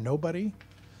nobody.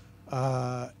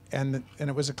 And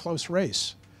it was a close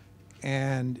race.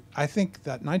 And I think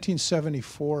that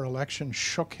 1974 election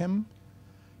shook him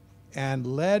and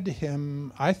led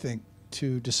him, I think,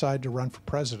 to decide to run for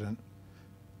president,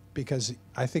 because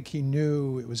I think he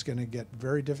knew it was going to get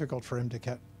very difficult for him to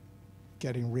get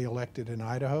getting reelected in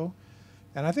Idaho.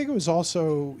 And I think it was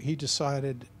also, he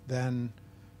decided then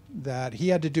that he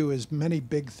had to do as many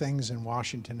big things in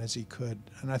Washington as he could.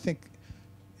 And I think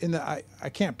I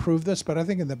can't prove this, but I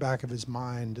think in the back of his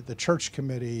mind, the church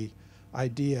committee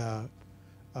idea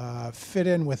fit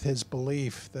in with his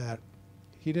belief that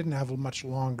he didn't have much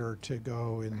longer to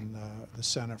go in the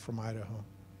Senate from Idaho.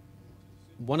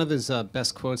 One of his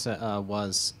best quotes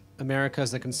was, "America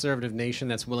is a conservative nation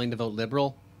that's willing to vote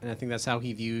liberal." And I think that's how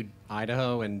he viewed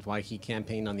Idaho, and why he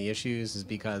campaigned on the issues is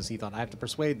because he thought, I have to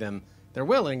persuade them. They're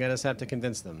willing, I just have to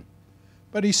convince them.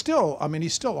 But he still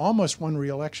almost won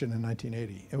re-election in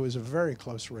 1980. It was a very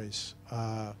close race.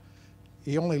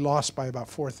 He only lost by about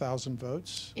 4,000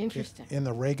 votes. Interesting. In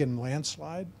the Reagan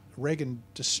landslide. Reagan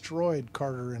destroyed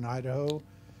Carter in Idaho,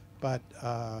 but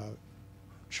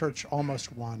Church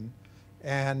almost won.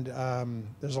 And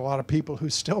there's a lot of people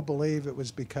who still believe it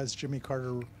was because Jimmy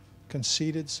Carter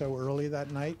conceded so early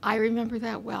that night. I remember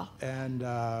that well. And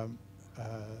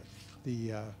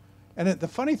the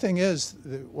funny thing is,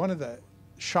 one of the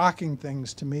shocking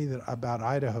things to me about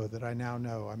Idaho that I now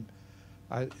know,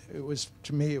 it was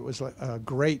like a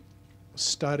great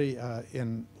study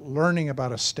in learning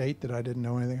about a state that I didn't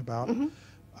know anything about.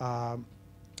 Mm-hmm.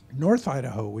 North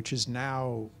Idaho, which is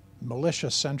now militia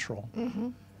central,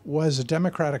 was a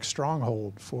Democratic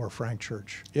stronghold for Frank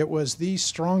Church. It was the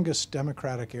strongest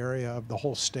Democratic area of the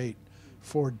whole state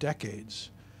for decades,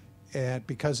 and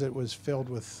because it was filled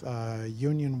with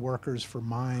union workers for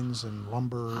mines and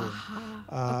lumber.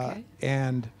 Okay.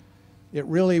 And it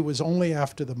really was only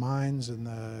after the mines and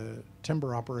the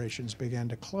timber operations began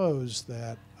to close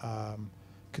that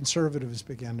conservatives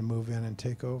began to move in and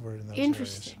take over in those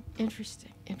areas.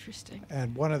 Interesting.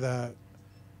 And one of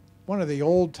the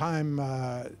old-time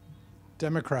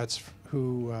Democrats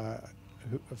who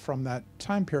from that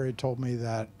time period told me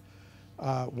that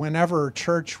whenever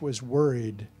Church was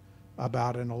worried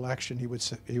about an election, he would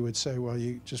say, "Well,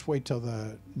 you just wait till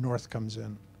the North comes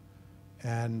in,"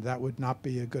 and that would not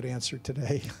be a good answer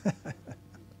today.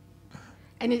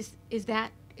 And is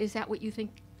that what you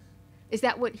think? Is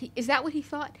that what he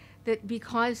thought, that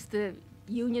because the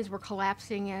unions were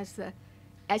collapsing as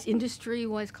industry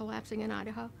was collapsing in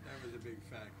Idaho? That was a big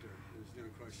factor. There's no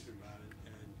question about it.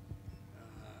 And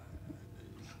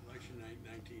election night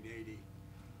 1980,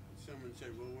 someone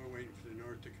said, "Well, we're waiting for the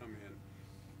North to come in."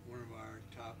 One of our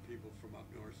top people from up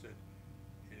north said,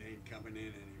 "It ain't coming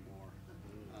in anymore."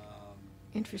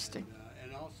 Interesting.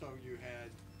 And also you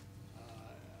had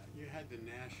the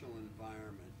national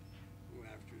environment,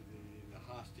 after the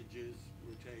hostages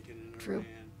were taken in True.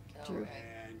 Iran. True.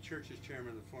 And Church is chairman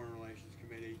of the Foreign Relations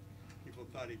Committee. People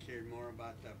thought he cared more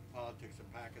about the politics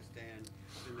of Pakistan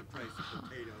than the price of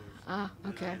potatoes in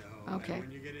Okay. Idaho. Okay. And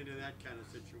when you get into that kind of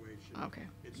situation, Okay.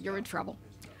 it's You're in tough. trouble.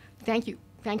 It's tough. Thank you.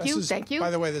 Thank you.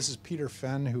 By the way, this is Peter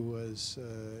Fenn, who was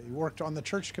he worked on the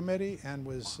church committee and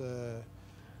was a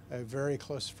very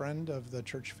close friend of the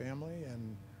church family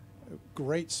and a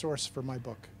great source for my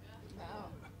book.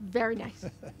 Very nice.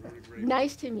 Really great.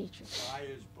 Nice to meet you. Buy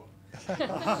his book.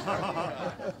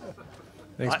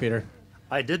 Thanks, Peter.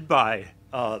 I did buy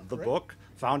the book,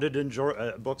 found it in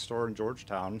a bookstore in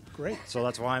Georgetown. Great. So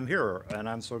that's why I'm here, and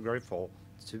I'm so grateful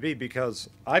to be, because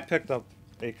I picked up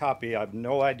a copy, I have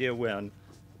no idea when,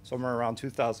 somewhere around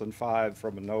 2005,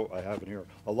 from a note I have in here,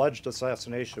 alleged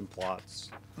assassination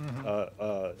plots,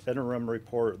 interim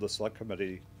report of the select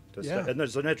committee. Yeah. And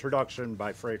there's an introduction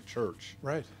by Frank Church,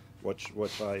 Right. which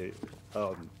I,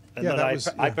 and Yeah, then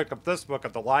that I picked up this book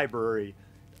at the library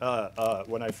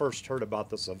when I first heard about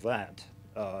this event,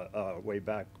 way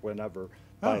back whenever,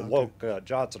 by okay. Loke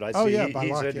Johnson. I Oh, see yeah, by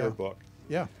he's Locke, in your yeah. book.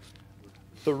 Yeah.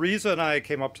 the reason I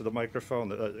came up to the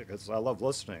microphone is I love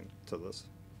listening to this.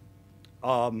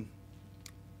 I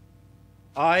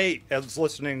was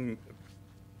listening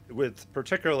with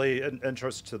particularly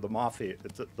interest to the mafia,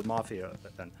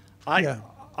 and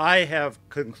I have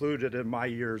concluded in my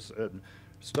years in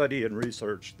study and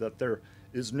research that there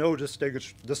is no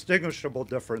distinguishable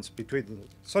difference between the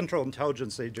Central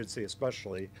Intelligence Agency,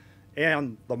 especially,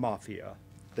 and the mafia.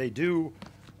 They do.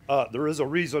 There is a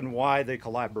reason why they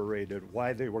collaborated,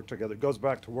 why they worked together. It goes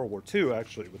back to World War II,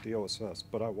 actually, with the OSS,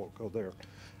 but I won't go there.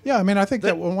 Yeah, I mean, I think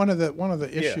that one of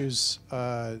the issues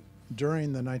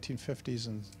during the 1950s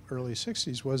and early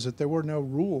 60s was that there were no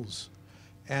rules,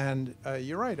 and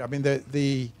you're right. I mean,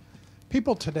 the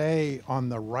people today on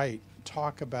the right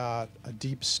talk about a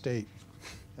deep state,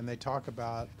 and they talk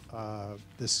about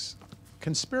this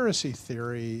conspiracy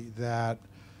theory that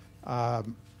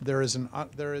there is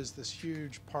this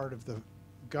huge part of the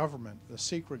government, the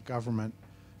secret government,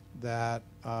 that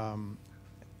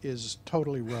is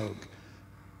totally rogue.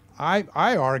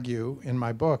 I argue in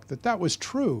my book that that was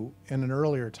true in an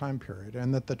earlier time period,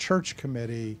 and that the Church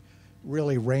Committee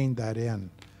really reined that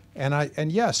in.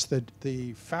 And yes,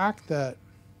 the fact that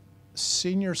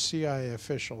senior CIA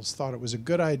officials thought it was a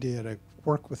good idea to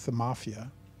work with the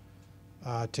mafia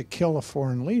to kill a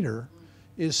foreign leader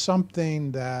is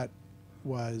something that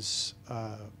was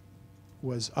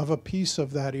of a piece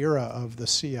of that era of the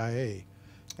CIA.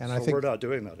 And so I think we're not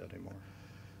doing that anymore.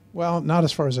 Well, not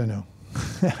as far as I know.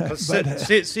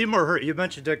 Seymour Hersh, you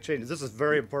mentioned Dick Cheney. This is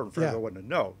very important for everyone to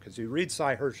know, because you read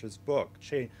Cy Hersh's book,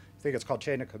 I think it's called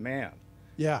Chain of Command.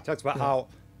 Yeah. It talks about how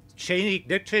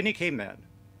Dick Cheney came in,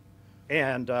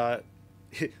 and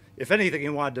if anything, he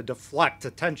wanted to deflect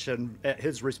attention at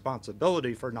his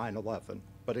responsibility for 9/11.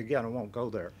 But again, I won't go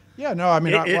there. Yeah, no, I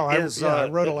mean, I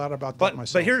wrote a lot about that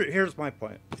myself. But here's my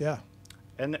point. Yeah.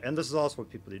 And this is also what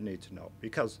people need to know,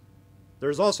 because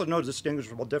there's also no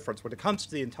distinguishable difference when it comes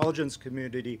to the intelligence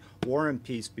community, war and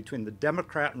peace between the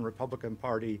Democrat and Republican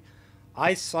Party.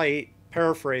 I cite,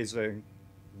 paraphrasing,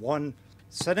 one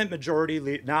Senate Majority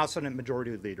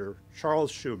Leader,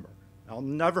 Charles Schumer. I'll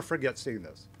never forget seeing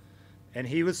this. And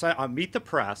he was on Meet the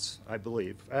Press, I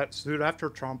believe, soon after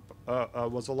Trump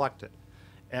was elected.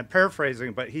 And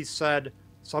paraphrasing, but he said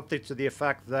something to the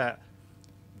effect that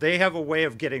they have a way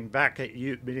of getting back at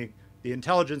you, meaning the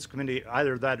intelligence community,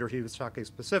 either that or he was talking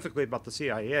specifically about the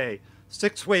CIA,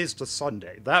 6 ways to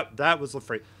Sunday. That was the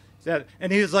phrase.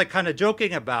 And he was like kind of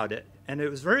joking about it. And it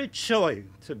was very chilling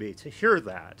to me to hear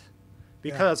that,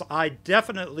 because I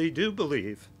definitely do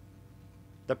believe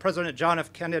that President John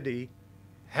F. Kennedy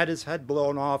had his head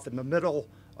blown off in the middle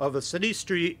of a city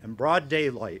street in broad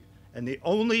daylight. And the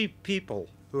only people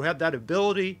who had that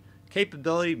ability,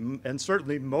 capability, and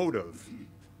certainly motive,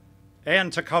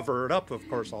 and to cover it up, of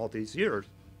course, all these years,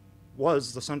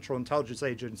 was the Central Intelligence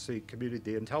Agency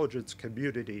community, the intelligence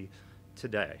community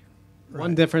today.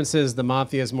 One difference is the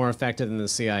mafia is more effective than the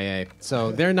CIA.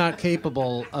 So they're not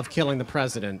capable of killing the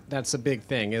president. That's a big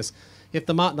thing. Is if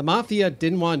the mafia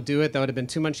didn't want to do it, that would have been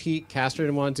too much heat. Castro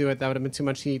didn't want to do it. That would have been too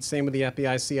much heat. Same with the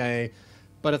FBI, CIA.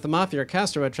 But if the mafia or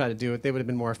Castro had tried to do it, they would have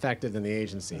been more effective than the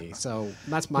agency. So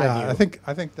that's my view.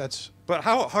 I think that's. But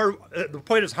the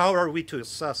point is, how are we to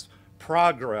assess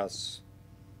progress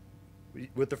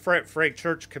with the Frank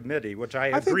Church Committee, which I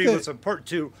agree was important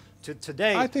to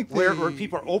today, where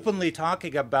people are openly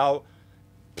talking about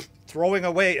throwing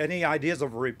away any ideas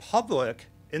of a republic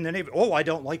in the name of, I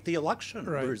don't like the election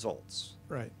results.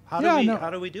 Right. How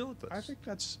do we deal with this? I think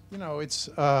that's,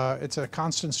 it's a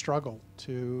constant struggle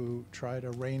to try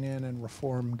to rein in and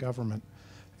reform government.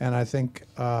 And I think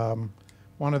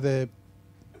one of the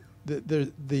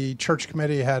Church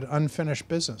Committee had unfinished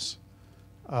business.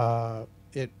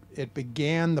 It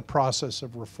began the process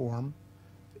of reform.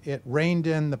 It reined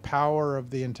in the power of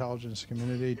the intelligence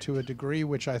community to a degree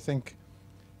which I think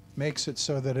makes it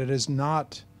so that it is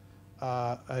not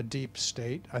a deep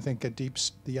state. I think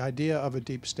the idea of a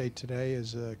deep state today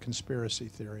is a conspiracy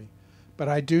theory. But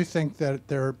I do think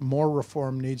that more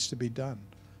reform needs to be done,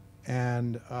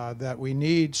 and that we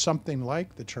need something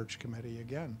like the Church Committee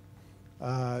again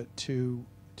to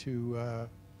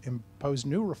impose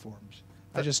new reforms.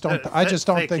 I just don't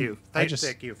think.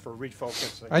 Thank you for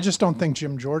refocusing. I just don't think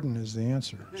Jim Jordan is the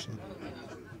answer. So.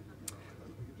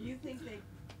 Do you think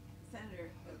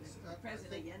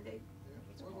President Allende?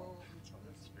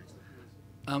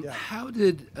 How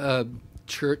did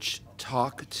Church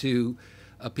talk to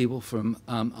people from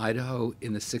Idaho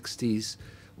in the 60s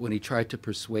when he tried to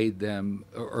persuade them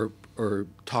or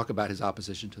talk about his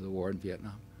opposition to the war in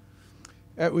Vietnam?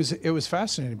 It was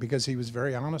fascinating because he was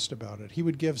very honest about it. He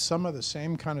would give some of the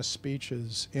same kind of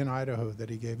speeches in Idaho that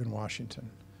he gave in Washington,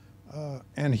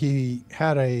 and he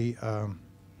had a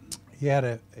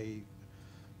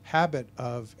habit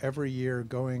of every year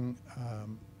going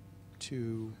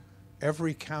to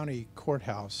every county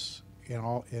courthouse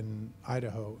in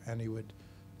Idaho, and he would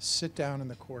sit down in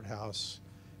the courthouse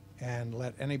and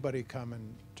let anybody come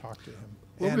and talk to him.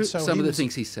 What were some of the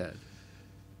things he said?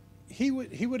 He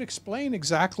would explain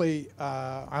exactly.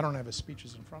 I don't have his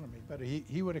speeches in front of me, but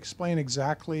he would explain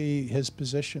exactly his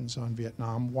positions on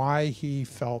Vietnam, why he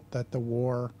felt that the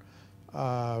war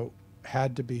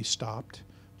had to be stopped,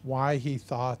 why he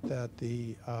thought that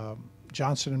the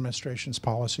Johnson administration's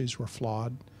policies were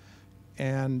flawed,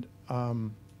 and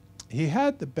he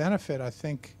had the benefit, I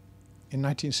think, in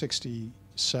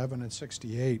 1967 and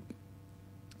 68,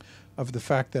 of the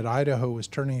fact that Idaho was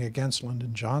turning against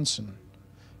Lyndon Johnson,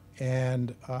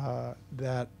 and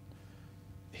that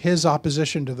his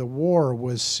opposition to the war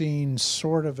was seen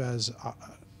sort of as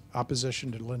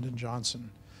opposition to Lyndon Johnson,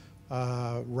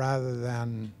 rather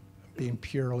than being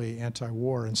purely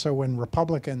anti-war. And so when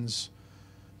Republicans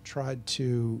tried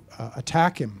to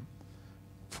attack him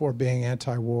for being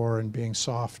anti-war and being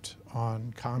soft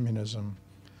on communism,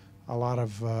 a lot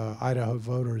of Idaho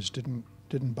voters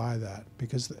didn't buy that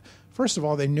because, first of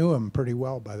all, they knew him pretty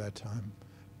well by that time,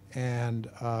 and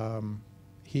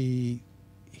he,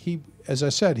 as I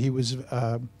said, he was.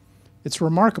 It's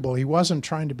remarkable. He wasn't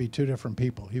trying to be two different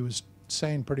people. He was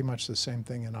saying pretty much the same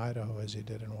thing in Idaho as he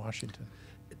did in Washington.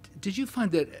 Did you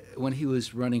find that when he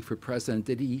was running for president,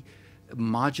 did he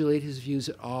modulate his views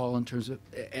at all in terms of,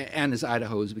 and as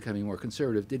Idaho was becoming more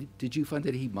conservative, did you find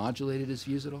that he modulated his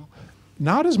views at all?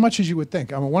 Not as much as you would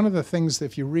think. I mean, one of the things,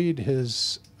 if you read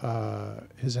his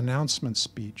announcement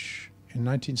speech in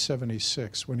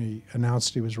 1976, when he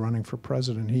announced he was running for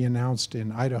president, he announced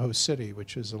in Idaho City,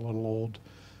 which is a little old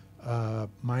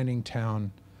mining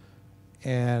town,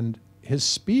 and his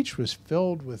speech was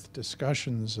filled with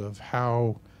discussions of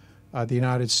how the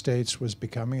United States was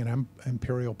becoming an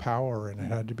imperial power and it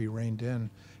had to be reined in,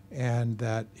 and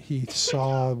that he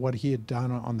saw what he had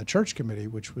done on the church committee,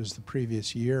 which was the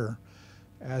previous year,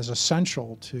 as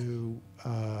essential to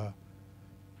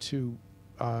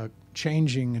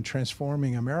changing and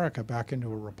transforming America back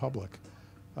into a republic.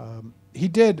 He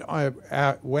did,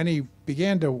 when he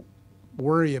began to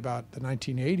worry about the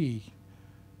 1980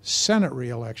 Senate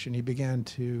re-election, he began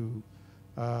to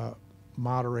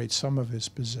moderate some of his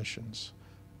positions,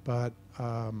 but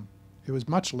it was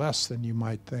much less than you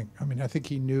might think. I mean, I think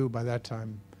he knew by that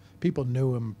time, people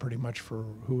knew him pretty much for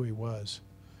who he was.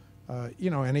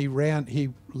 And he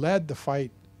led the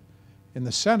fight in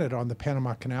the Senate on the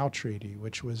Panama Canal Treaty,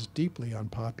 which was deeply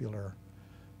unpopular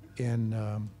in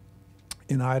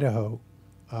Idaho.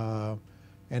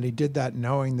 And he did that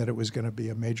knowing that it was going to be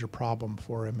a major problem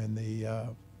for him in the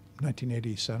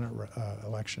 1980 Senate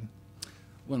election.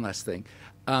 One last thing.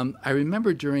 I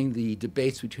remember during the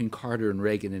debates between Carter and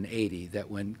Reagan in '80 that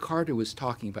when Carter was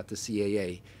talking about the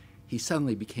CAA, he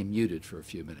suddenly became muted for a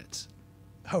few minutes.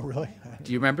 Oh, really?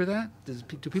 Do you remember that?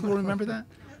 Do people remember that?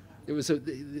 It was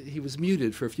he was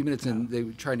muted for a few minutes, and they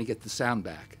were trying to get the sound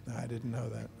back. No, I didn't know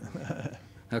that.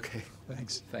 Okay.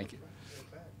 Thanks. Thank you.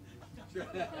 Do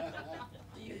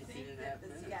you think that the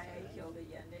CIA killed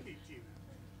a yearning?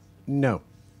 No.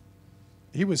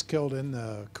 He was killed in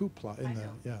the coup plot.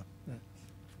 Yeah.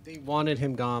 They wanted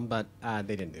him gone, but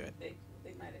they didn't do it. They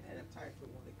might have had him tied for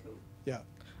one coup. Yeah.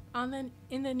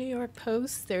 In the New York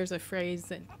Post, there's a phrase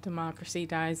that democracy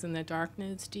dies in the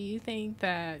darkness. Do you think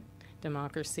that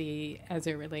democracy, as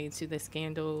it relates to the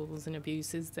scandals and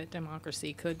abuses, that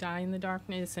democracy could die in the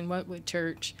darkness? And what would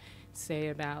Church say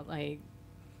about,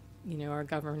 our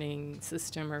governing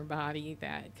system or body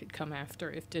that could come after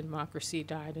if democracy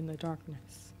died in the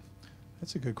darkness?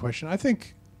 That's a good question. I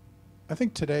think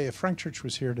today, if Frank Church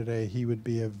was here today, he would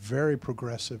be a very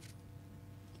progressive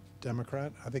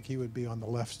Democrat. I think he would be on the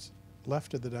left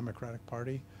of the Democratic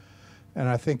Party, and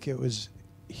I think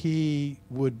he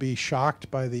would be shocked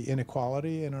by the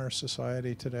inequality in our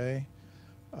society today,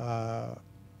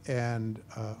 and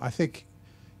I think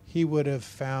he would have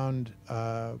found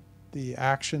the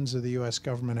actions of the U.S.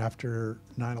 government after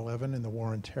 9/11 and the War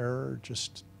on Terror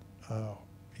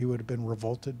he would have been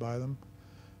revolted by them.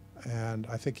 And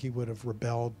I think he would have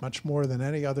rebelled much more than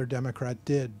any other Democrat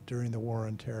did during the War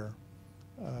on Terror.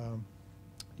 Do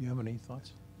you have any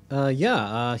thoughts?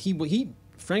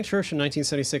 Frank Church in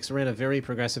 1976 ran a very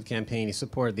progressive campaign. He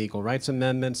supported the Equal Rights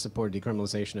Amendment, supported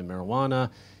decriminalization of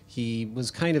marijuana. He was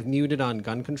kind of muted on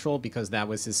gun control because that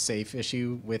was his safe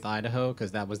issue with Idaho,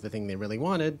 because that was the thing they really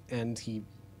wanted, and he,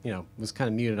 was kind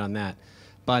of muted on that.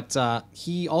 But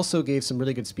he also gave some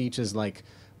really good speeches like,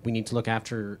 we need to look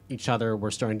after each other, we're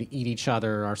starting to eat each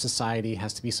other, our society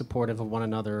has to be supportive of one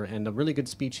another. And a really good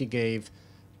speech he gave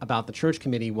about the church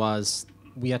committee was,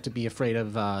 we have to be afraid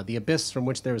of the abyss from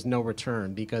which there is no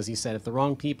return, because he said if the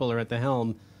wrong people are at the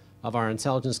helm of our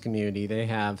intelligence community, they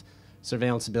have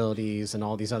surveillance abilities and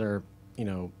all these other,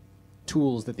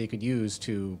 tools that they could use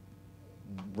to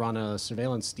run a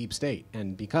surveillance deep state.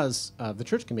 And because of the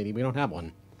church committee, we don't have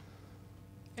one.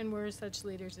 And were such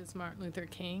leaders as Martin Luther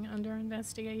King under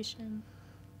investigation?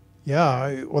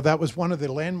 Yeah, well, that was one of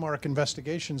the landmark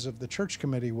investigations of the Church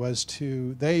Committee.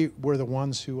 They were the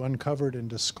ones who uncovered and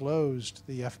disclosed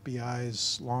the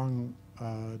FBI's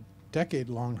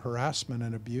decade-long harassment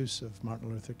and abuse of Martin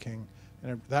Luther King,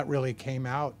 and that really came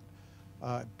out.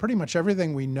 Pretty much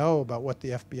everything we know about what the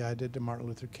FBI did to Martin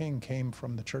Luther King came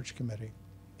from the Church Committee.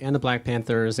 And the Black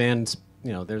Panthers, and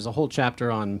there's a whole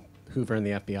chapter on Hoover and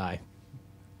the FBI.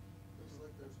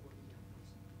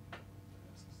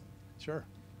 Sure.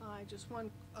 Just one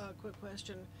quick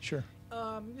question. Sure.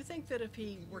 You think that if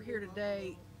he were here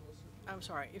today,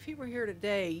 if he were here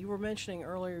today, you were mentioning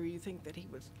earlier you think that he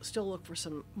would still look for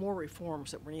some more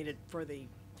reforms that were needed for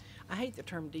I hate the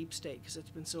term deep state because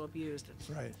it's been so abused.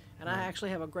 Right. And I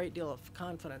actually have a great deal of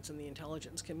confidence in the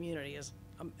intelligence community as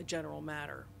a general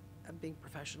matter, being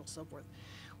professional, so forth.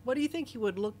 What do you think he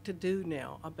would look to do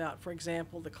now about, for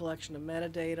example, the collection of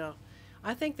metadata?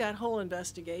 I think that whole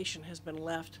investigation has been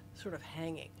left sort of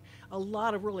hanging. A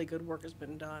lot of really good work has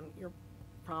been done. You're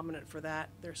prominent for that.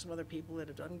 There's some other people that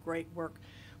have done great work,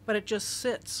 but it just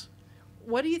sits.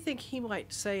 What do you think he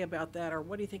might say about that, or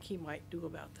what do you think he might do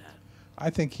about that? I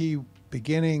think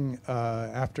beginning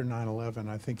after 9/11,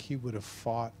 I think he would have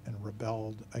fought and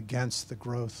rebelled against the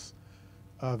growth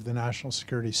of the national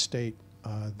security state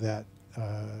that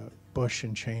Bush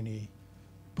and Cheney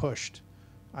pushed.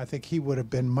 I think he would have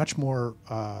been much more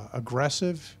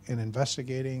aggressive in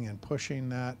investigating and pushing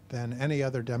that than any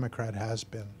other Democrat has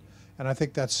been. And I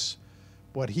think that's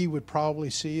what he would probably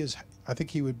see I think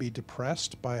he would be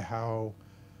depressed by how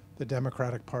the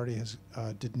Democratic Party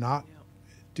did not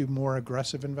do more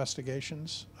aggressive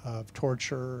investigations of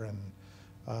torture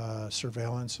and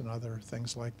surveillance and other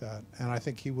things like that. And I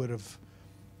think he would have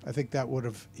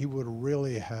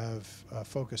really have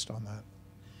focused on that.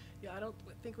 Yeah, I don't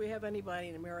think we have anybody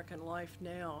in American life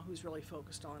now who's really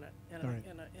focused on it in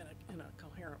a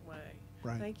coherent way.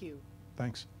 Right. Thank you.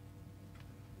 Thanks.